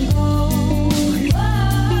we can go,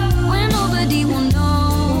 where nobody will know?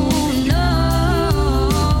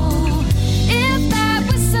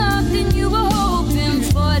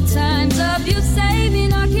 Time's up, you save me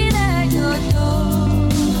knocking at your door.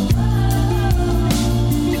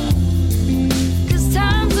 'Cause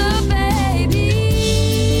time's up, baby.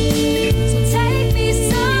 So take me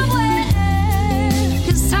somewhere.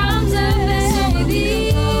 'Cause time's up,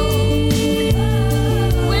 baby.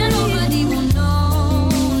 Where nobody will know.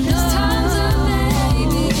 'Cause time's up,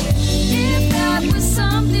 baby. If that was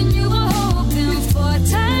something you were hoping for,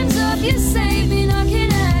 time's up, you save me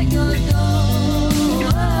knocking at your door.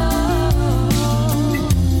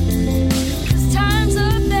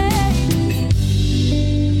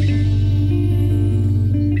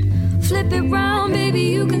 Flip it round, baby,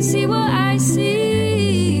 you can see what I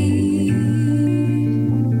see.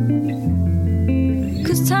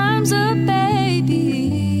 'Cause time's up, baby.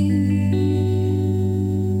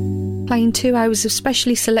 Playing 2 hours of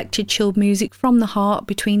specially selected chilled music from the heart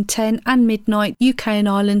between 10 and midnight UK and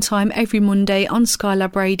Ireland time every Monday on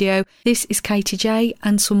Skylab Radio. This is Katy Jay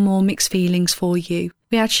and some more mixed feelings for you.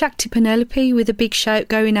 We had Shakti Penelope with a big shout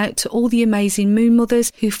going out to all the amazing moon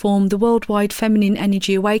mothers who formed the worldwide feminine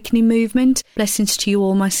energy awakening movement. Blessings to you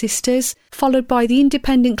all, my sisters. Followed by the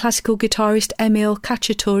independent classical guitarist Emil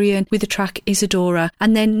Kachaturian with the track Isadora,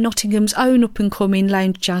 and then Nottingham's own up-and-coming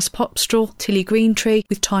lounge jazz popstrel Tilly Greentree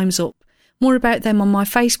with Time's Up. More about them on my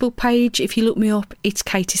Facebook page. If you look me up, it's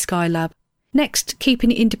Katy Skylab. Next,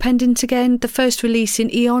 keeping it independent again, the first release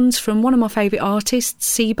in eons from one of my favourite artists,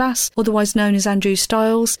 CBass, otherwise known as Andrew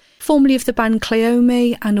Styles, formerly of the band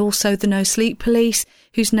Cleome and also the No Sleep Police,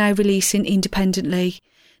 who's now releasing independently.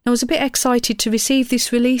 I was a bit excited to receive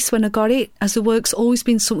this release when I got it, as the work's always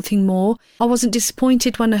been something more. I wasn't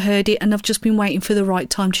disappointed when I heard it, and I've just been waiting for the right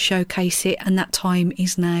time to showcase it, and that time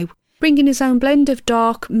is now. Bringing his own blend of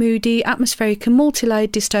dark, moody, atmospheric and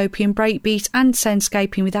multi-layered dystopian breakbeat and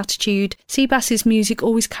soundscaping with attitude, CBass's music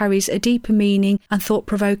always carries a deeper meaning and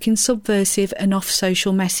thought-provoking, subversive and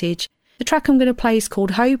off-social message. The track I'm going to play is called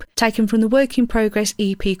Hope, taken from the Work in Progress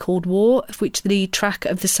EP called War, of which the lead track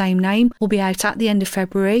of the same name will be out at the end of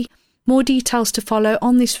February. More details to follow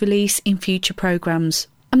on this release in future programmes.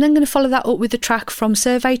 I'm then going to follow that up with a track from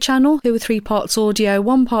Survey Channel, who are 3 parts audio,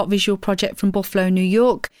 1 part visual project from Buffalo, New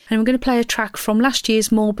York. And I'm going to play a track from last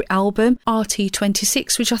year's Mulberry album,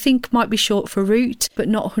 RT26, which I think might be short for Root, but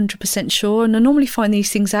not 100% sure. And I normally find these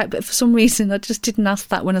things out, but for some reason I just didn't ask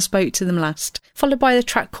that when I spoke to them last. Followed by the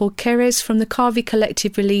track called Keres from the Carvey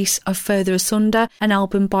Collective release of Further Asunder, an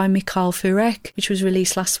album by Mikhail Furek, which was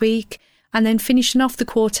released last week. And then finishing off the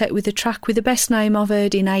quartet with a track with the best name I've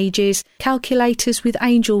heard in ages, Calculators with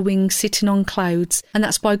Angel Wings Sitting on Clouds, and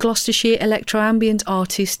that's by Gloucestershire electro-ambient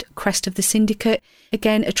artist Crest of the Syndicate.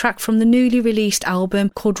 Again, a track from the newly released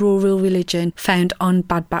album called Rural Religion, found on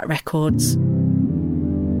Bad Bat Records.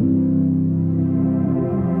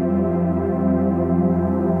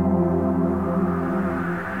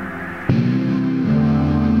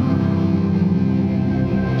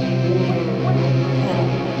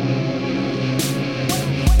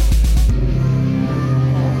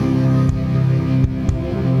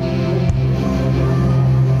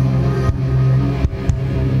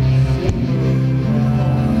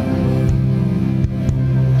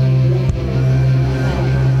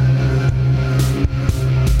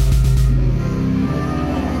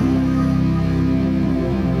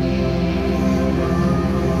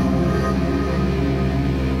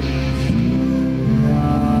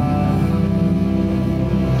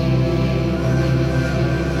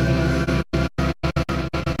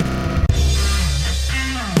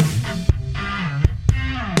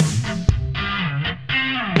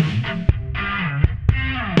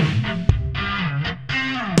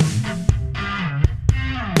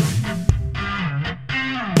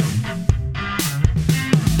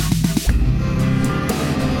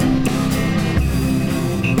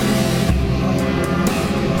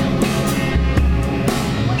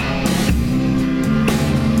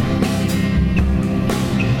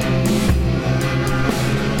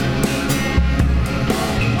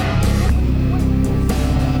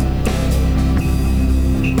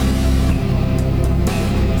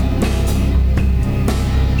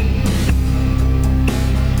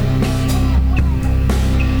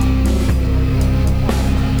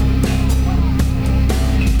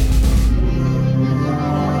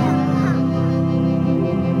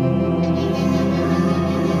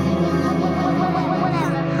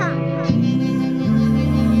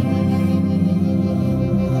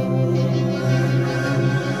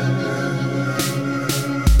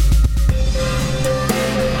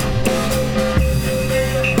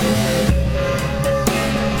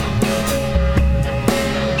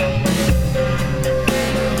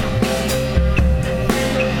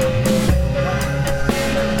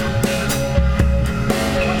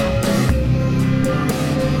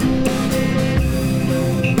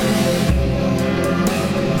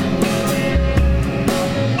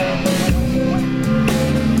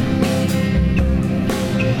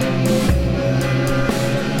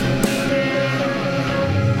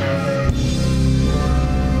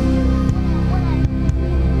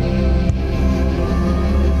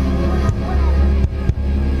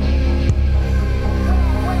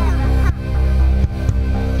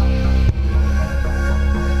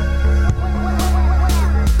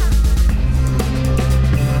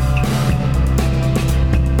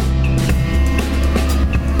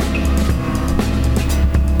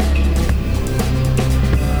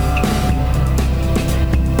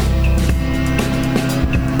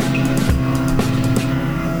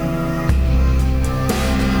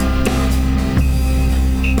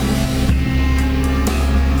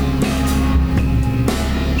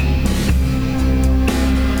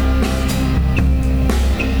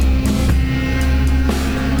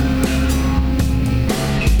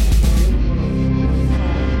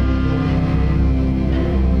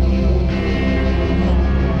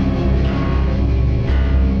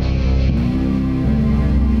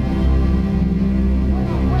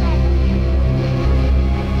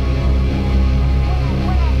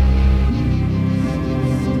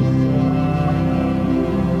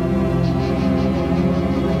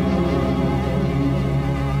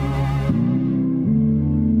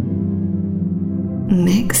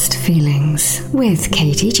 with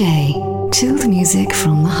Katy Jay. Chilled music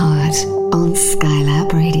from the heart on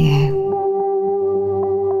Skylab Radio.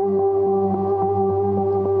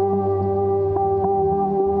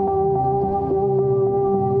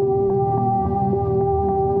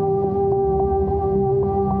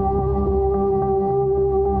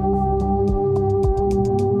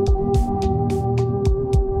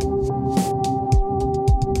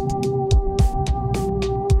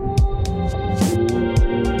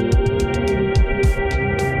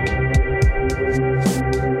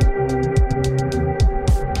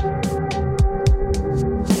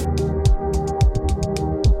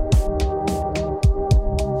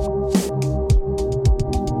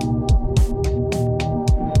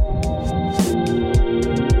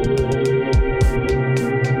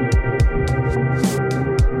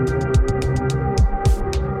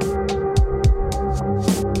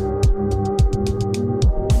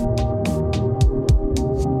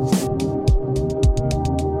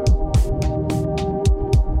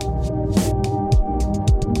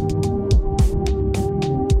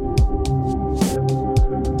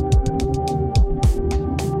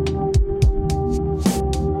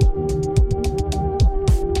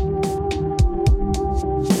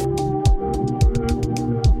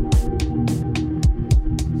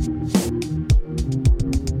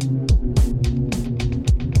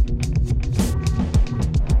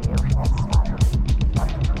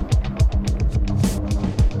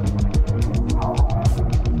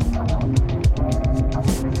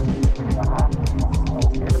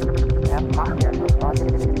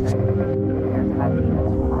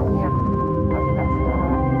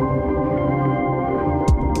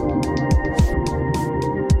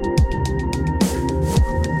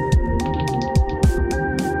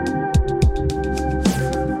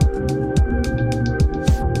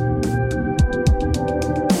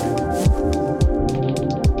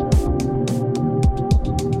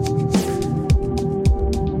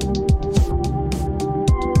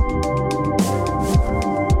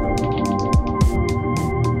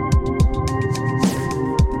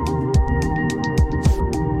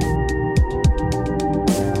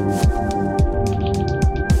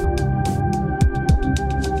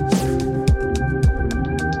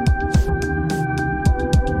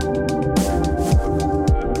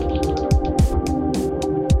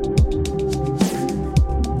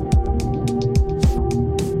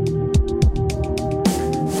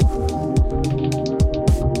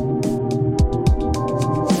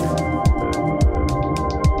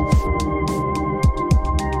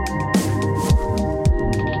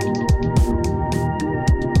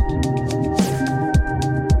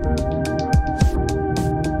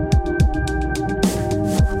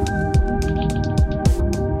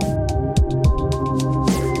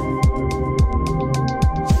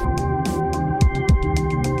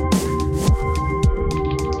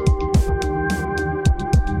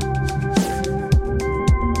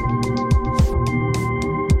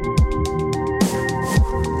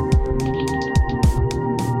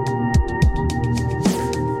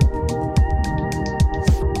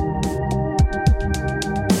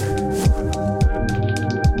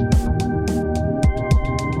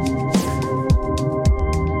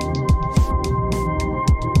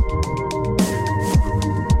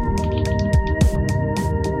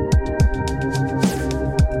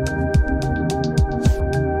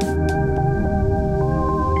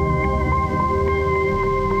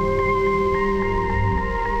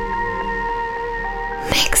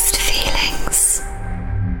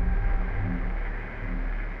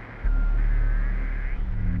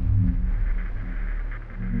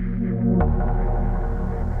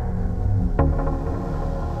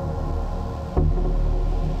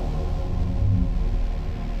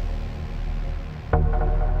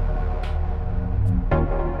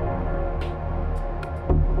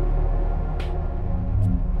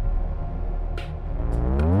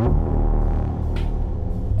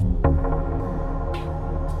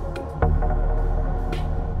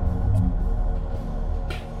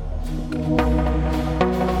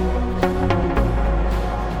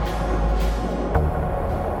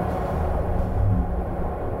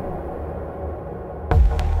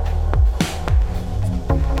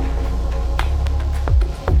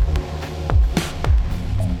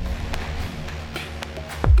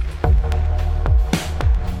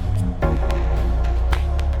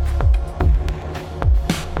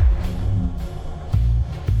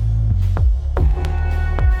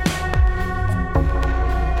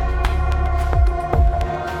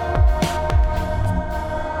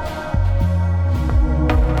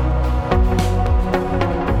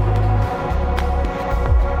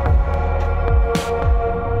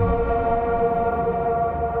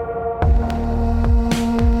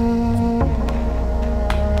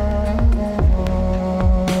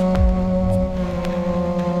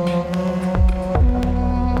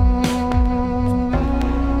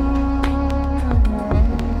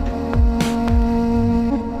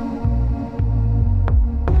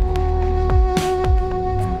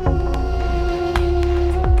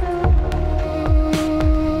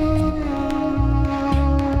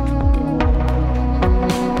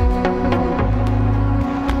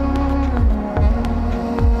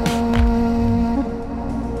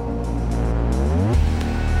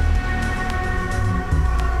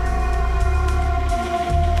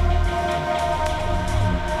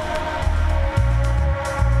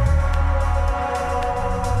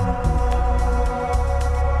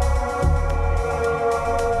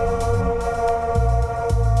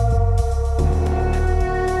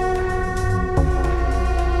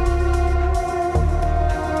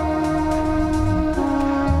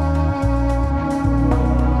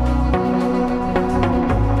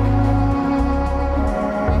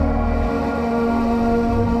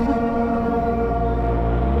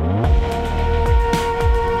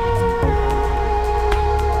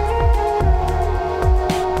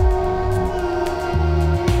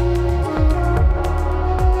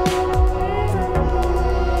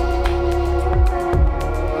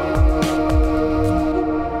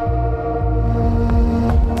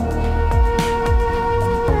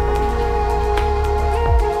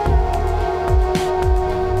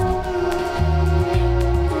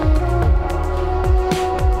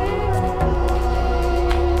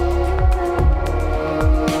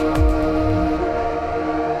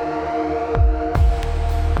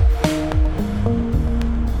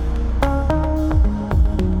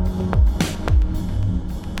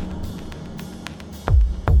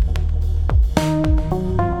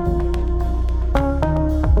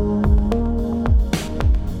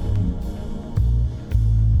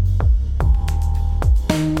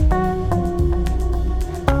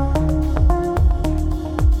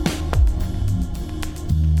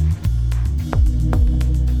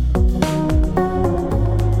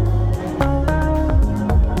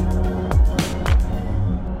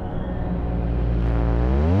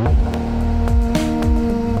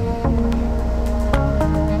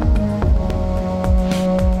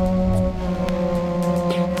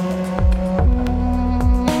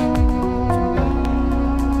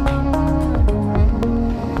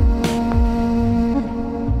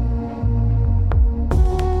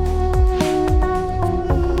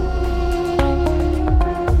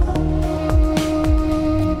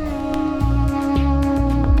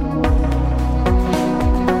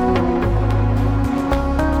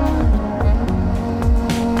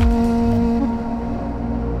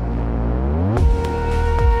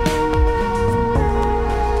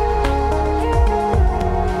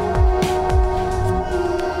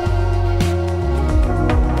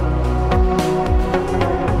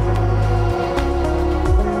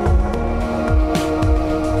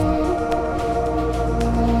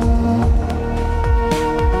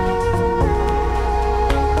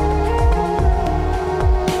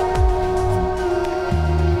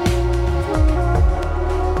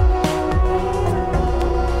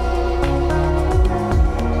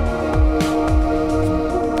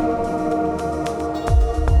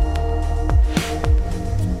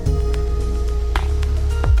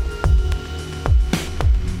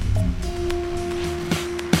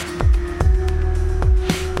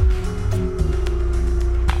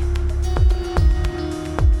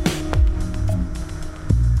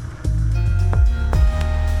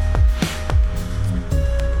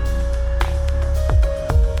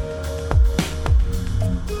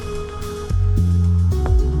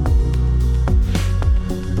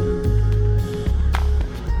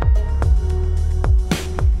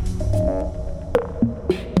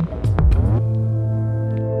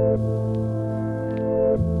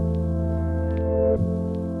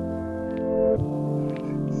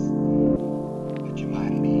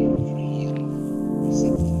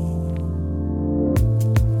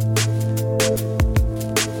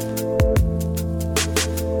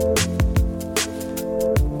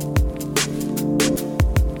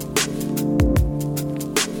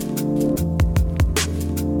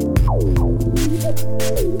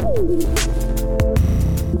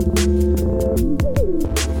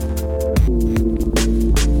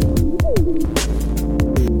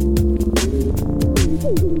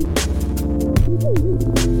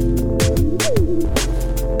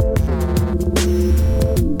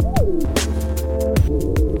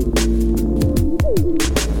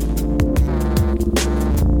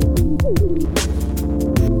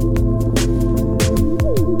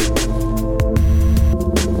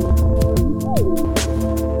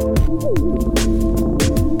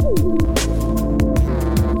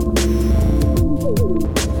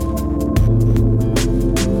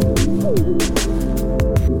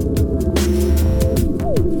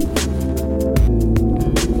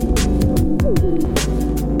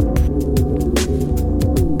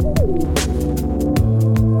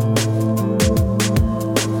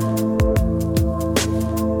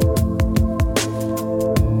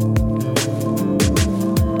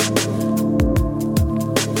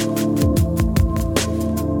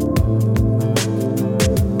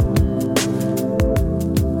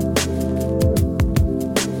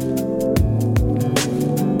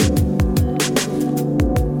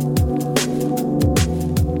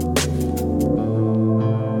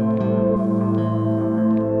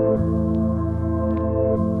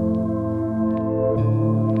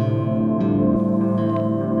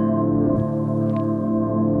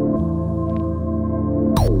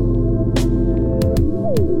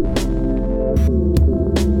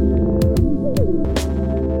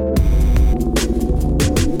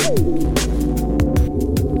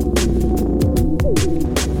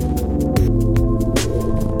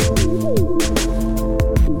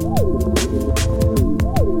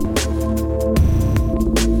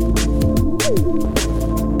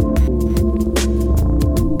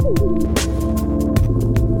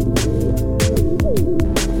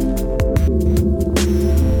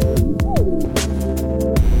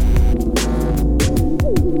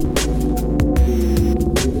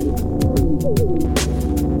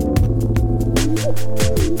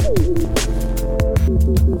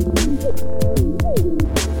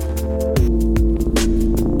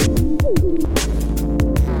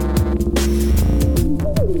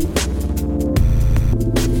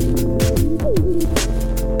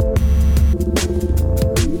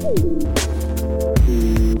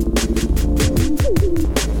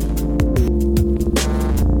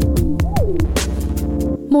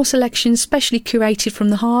 More selections specially curated from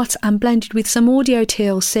the heart and blended with some audio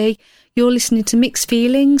TLC. You're listening to Mixed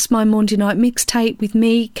Feelings, my Monday night mixtape with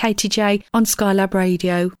me, Katy Jay, on Skylab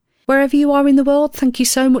Radio. Wherever you are in the world, thank you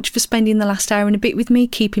so much for spending the last hour and a bit with me,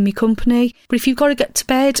 keeping me company. But if you've got to get to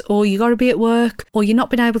bed, or you've got to be at work, or you've not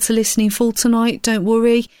been able to listen in full tonight, don't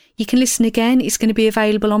worry. You can listen again. It's going to be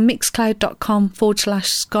available on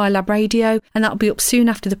mixcloud.com/Skylab Radio, and that'll be up soon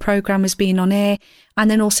after the programme has been on air. And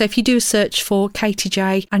then also, if you do a search for Katy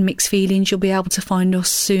Jay and Mixed Feelings, you'll be able to find us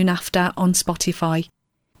soon after on Spotify.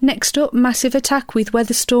 Next up, Massive Attack with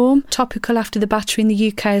Weatherstorm, topical after the battery in the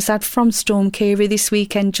UK has had from Storm Kira this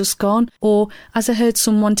weekend just gone, or, as I heard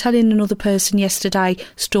someone telling another person yesterday,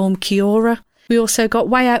 Storm Kiora. We also got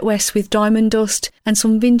Way Out West with Diamond Dust, and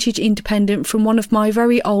some vintage independent from one of my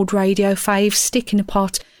very old radio faves, Stick in a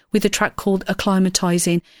Pot, with a track called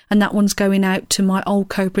Acclimatising, and that one's going out to my old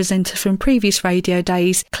co-presenter from previous radio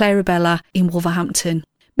days, Clarabella in Wolverhampton.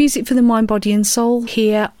 Music for the mind, body and soul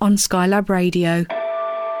here on Skylab Radio.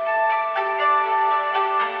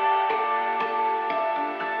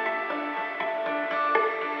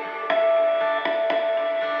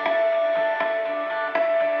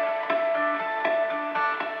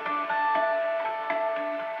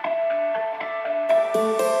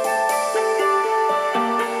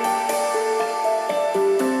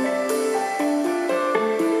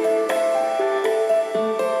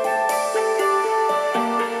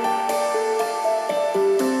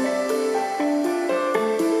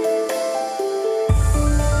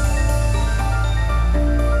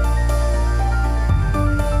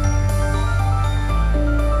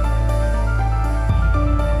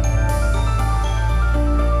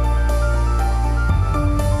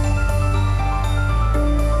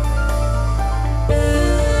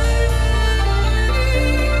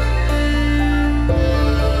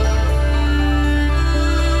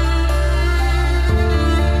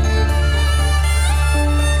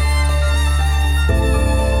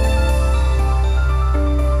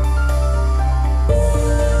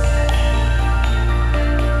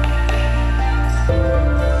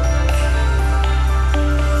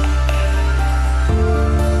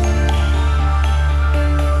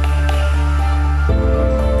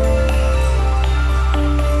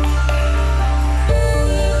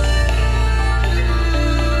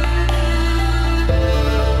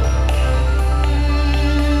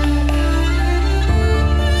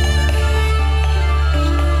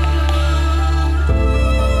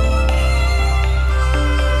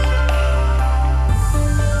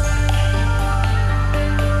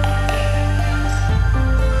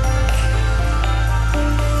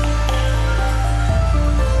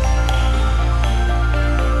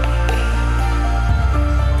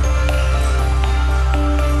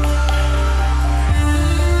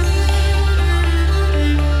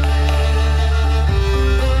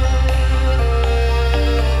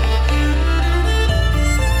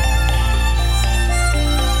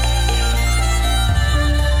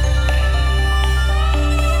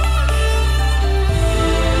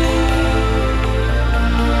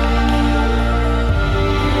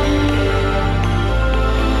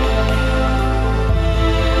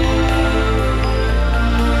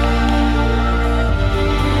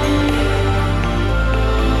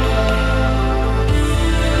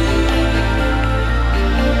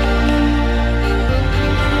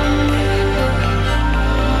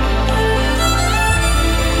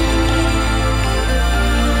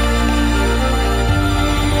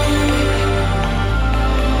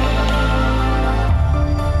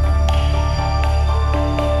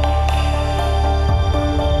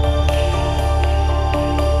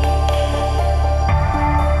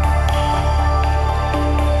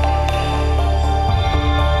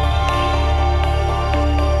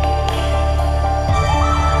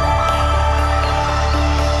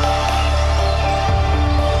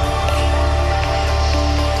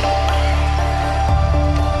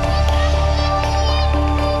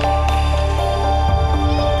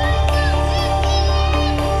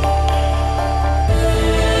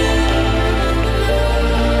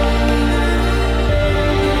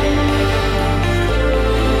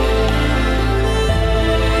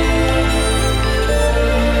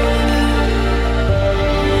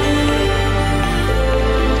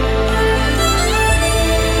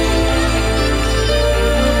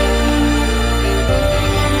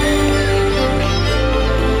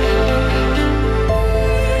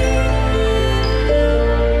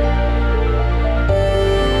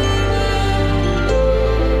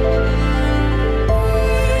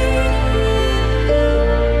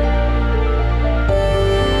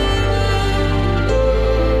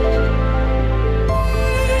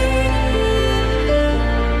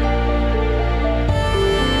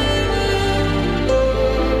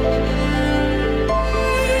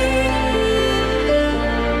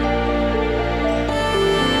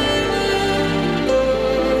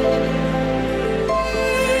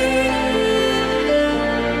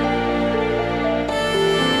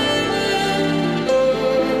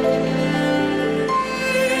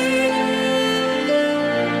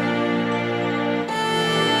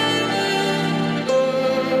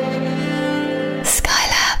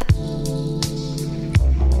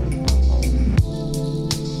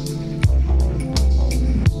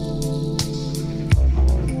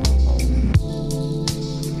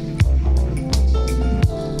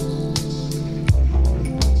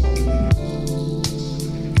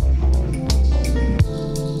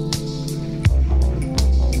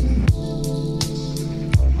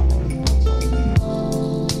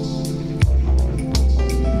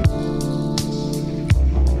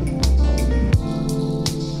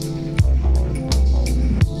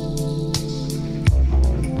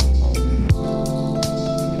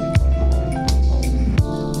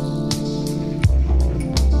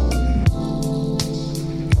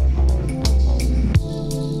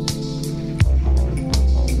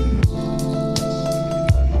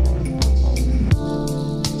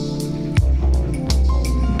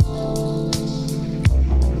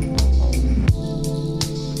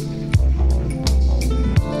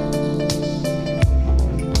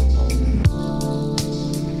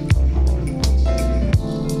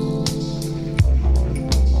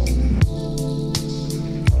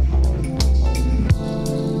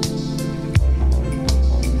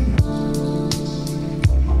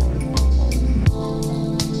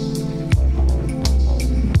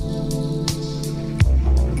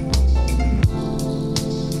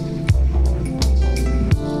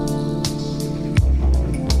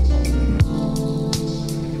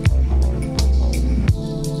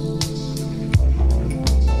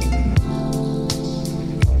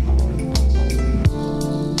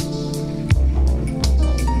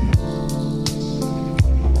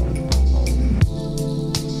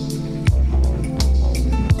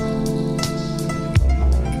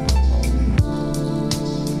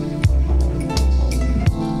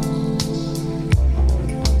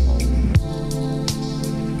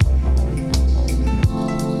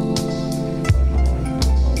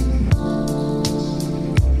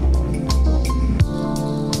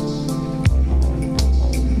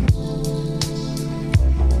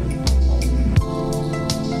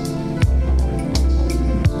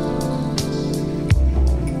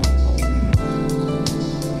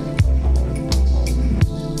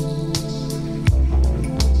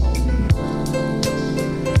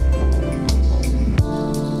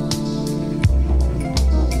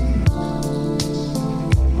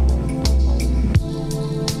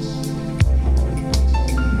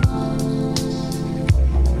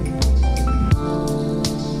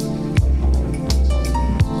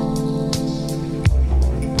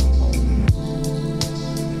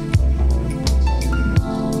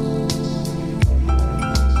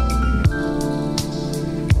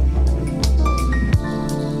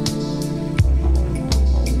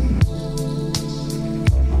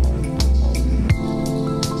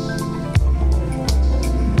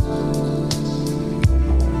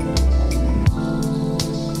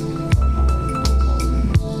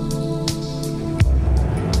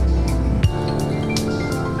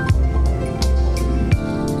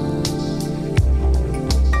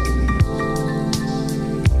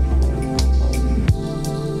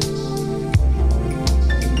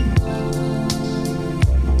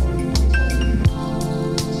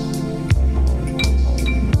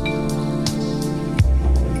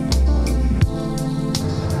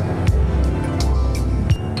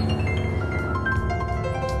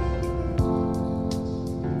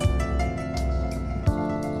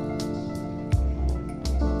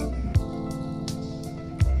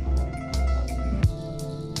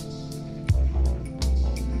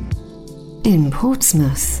 in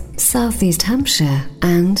Portsmouth, South East Hampshire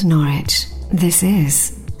and Norwich. This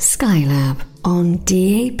is Skylab on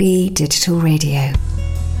DAB Digital Radio.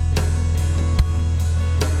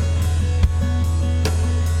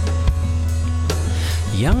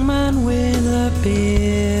 Young man with a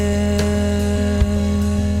beard,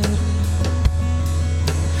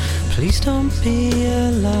 please don't be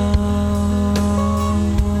alarmed.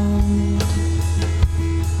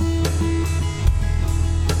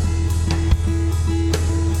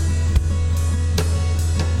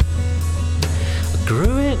 I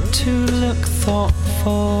grew it to look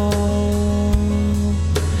thoughtful,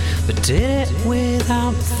 but did it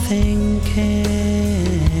without thinking.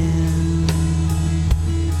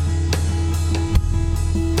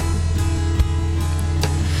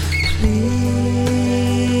 Please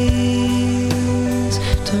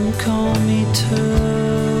don't call me tourist.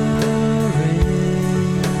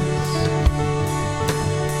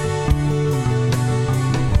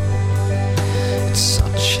 It's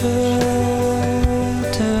such a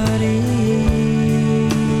dirty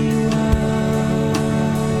world.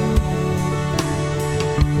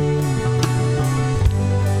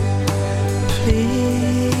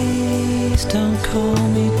 Please don't call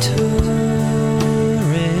me tourist.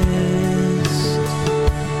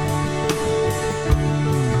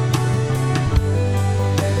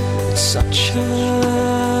 Such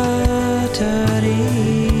a dirty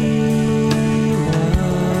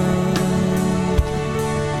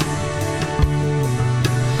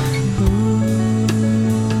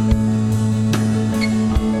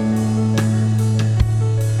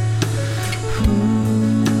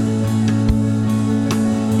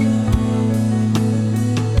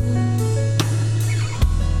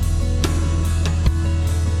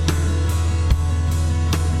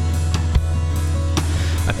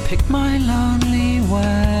my lonely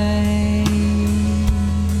way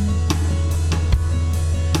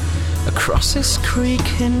across this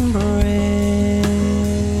creaking bridge.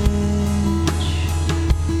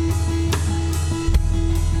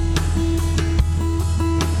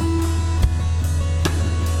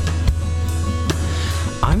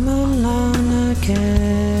 I'm alone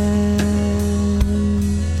again.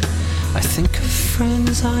 I think of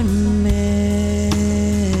friends I miss.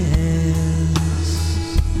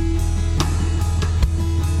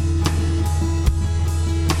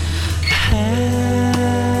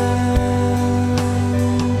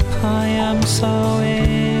 So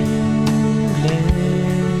English.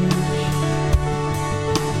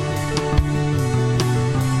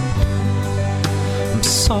 I'm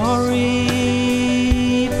sorry,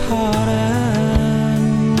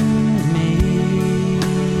 pardon me.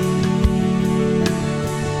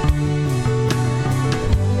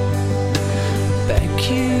 Beg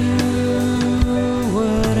you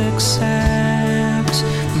would accept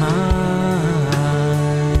my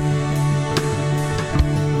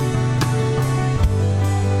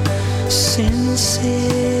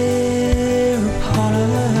sincere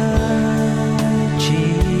apology.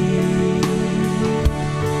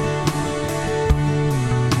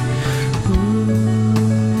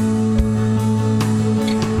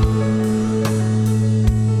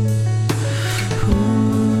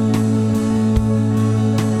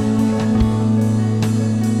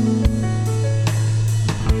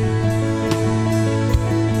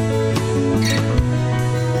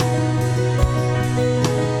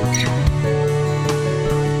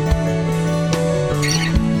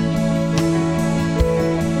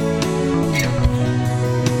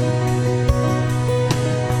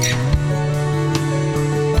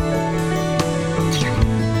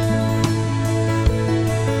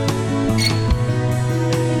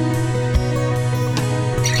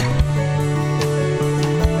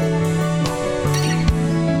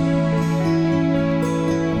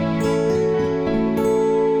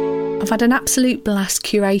 I've had an absolute blast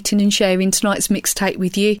curating and sharing tonight's mixtape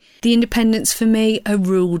with you. The independents for me have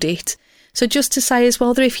ruled it. So just to say as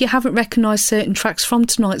well that if you haven't recognised certain tracks from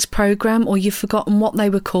tonight's programme or you've forgotten what they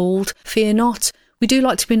were called, fear not. We do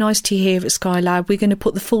like to be nice to you here at Skylab. We're going to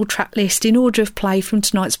put the full track list in order of play from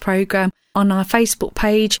tonight's programme on our Facebook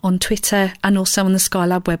page, on Twitter and also on the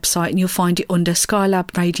Skylab website, and you'll find it under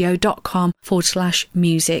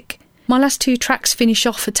skylabradio.com/music. My last two tracks finish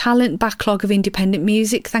off a talent backlog of independent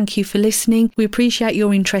music. Thank you for listening. We appreciate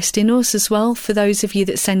your interest in us as well, for those of you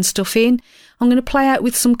that send stuff in. I'm going to play out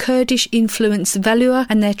with some Kurdish-influenced Velua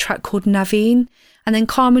and their track called Naveen. And then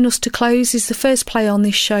calming us to close is the first play on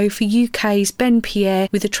this show for UK's Ben Pierre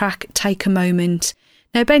with the track Take a Moment.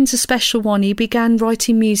 Now Ben's a special one. He began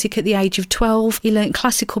writing music at the age of 12. He learnt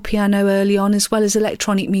classical piano early on, as well as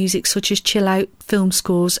electronic music such as chill out, film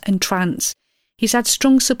scores and trance. He's had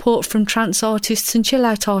strong support from trance artists and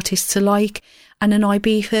chill-out artists alike, and an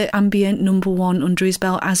Ibiza ambient #1 under his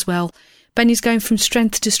belt as well. Benny's going from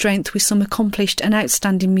strength to strength with some accomplished and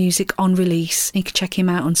outstanding music on release. You can check him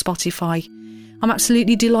out on Spotify. I'm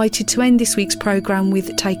absolutely delighted to end this week's programme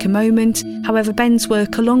with Take a Moment. However, Ben's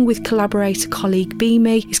work, along with collaborator colleague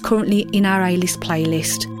Beamy, is currently in our A-list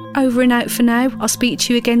playlist. Over and out for now. I'll speak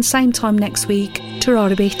to you again same time next week. Ta-ra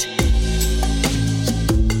a bit.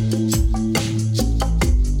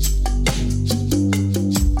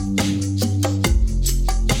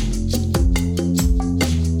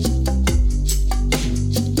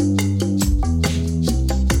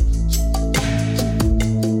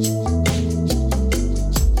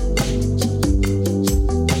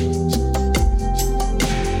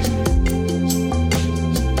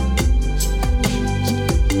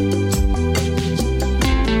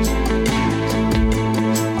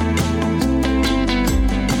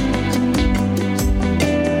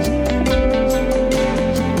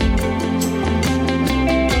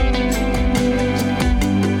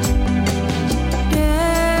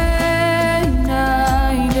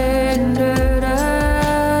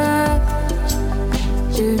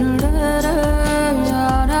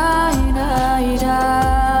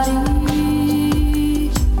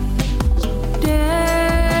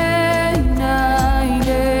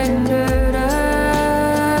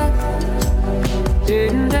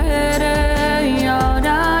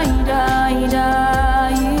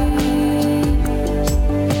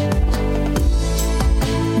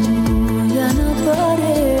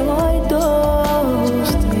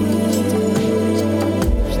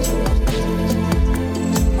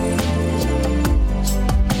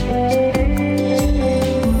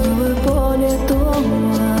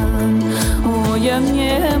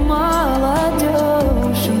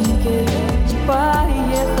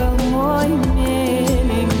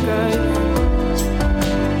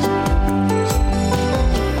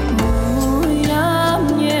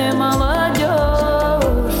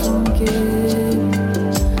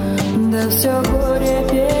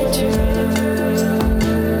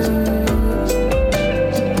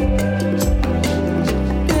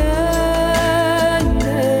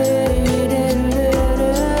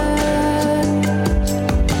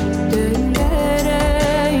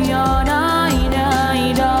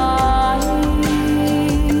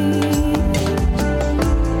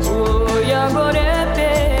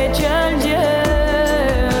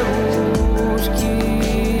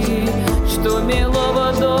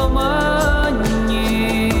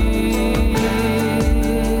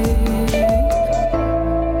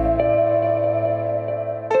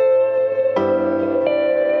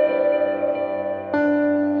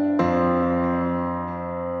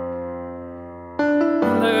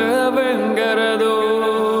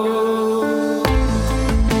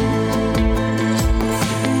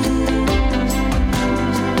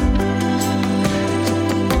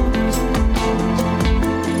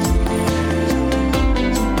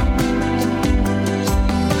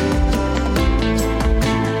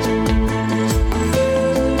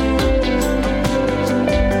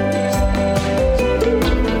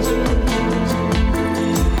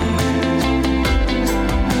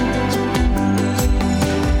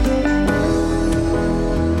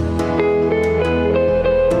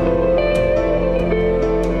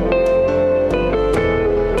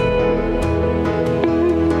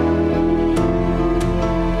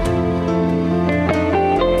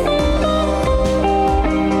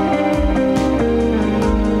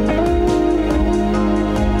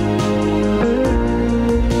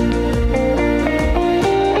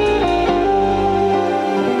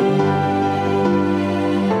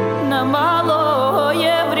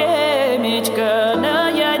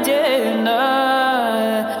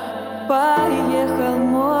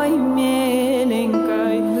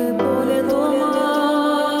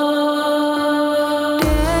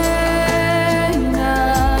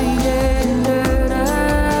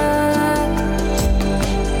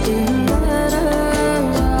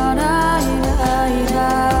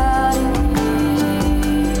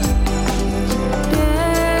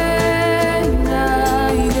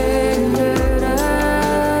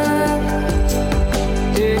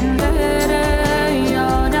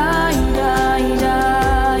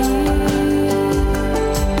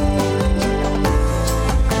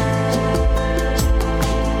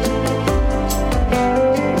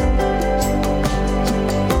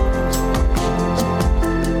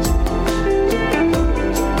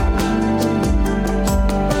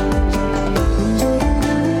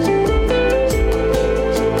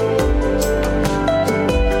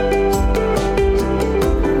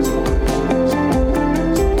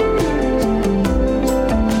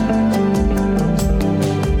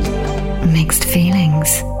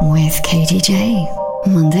 Jay.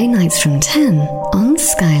 Monday nights from 10 on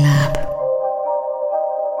Skylab.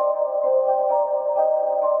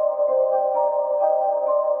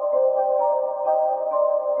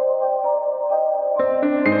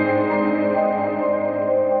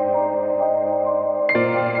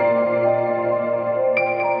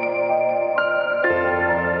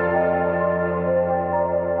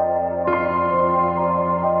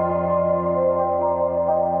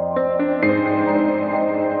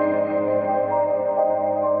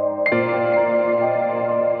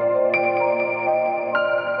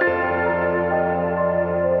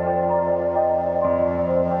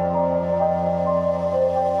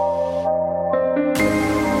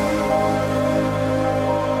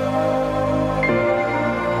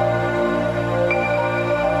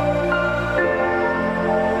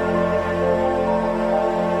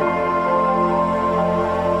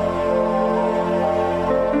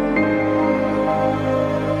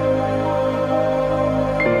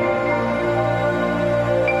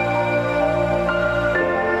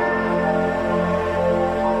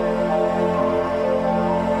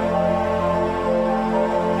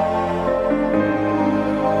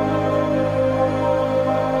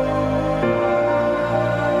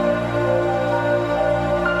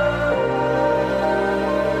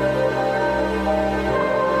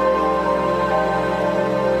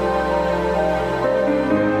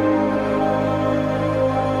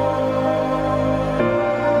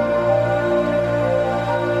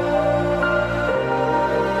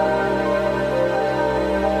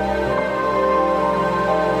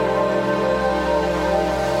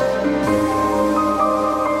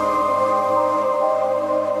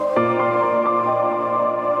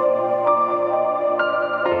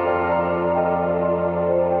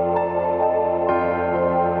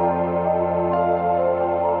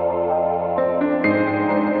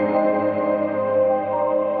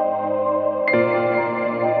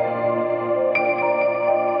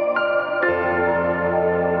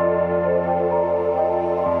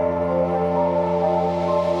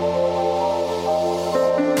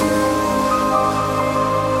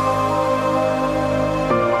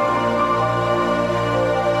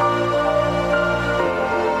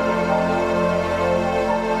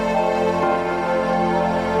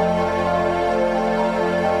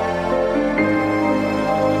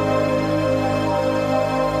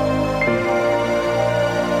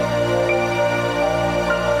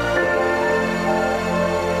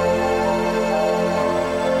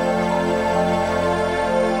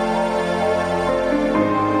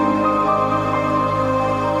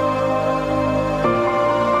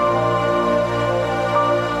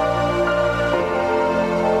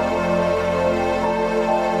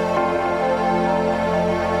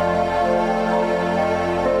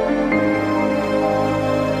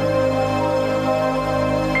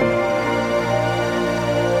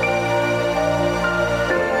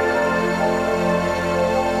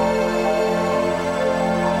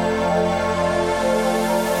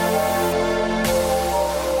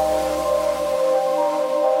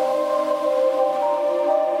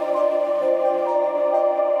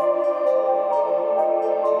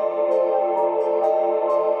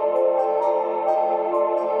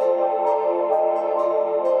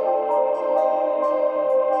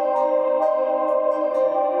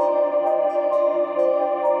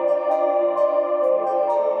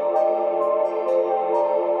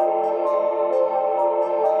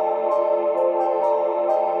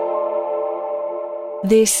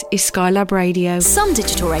 This is Skylab Radio. Some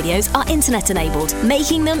digital radios are internet enabled,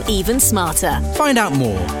 making them even smarter. Find out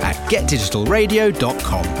more at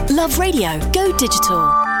getdigitalradio.com. Love radio. Go digital.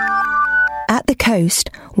 At the coast,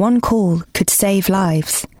 one call could save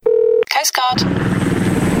lives. Coast Guard.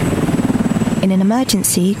 In an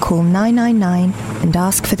emergency, call 999 and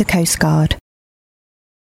ask for the Coast Guard.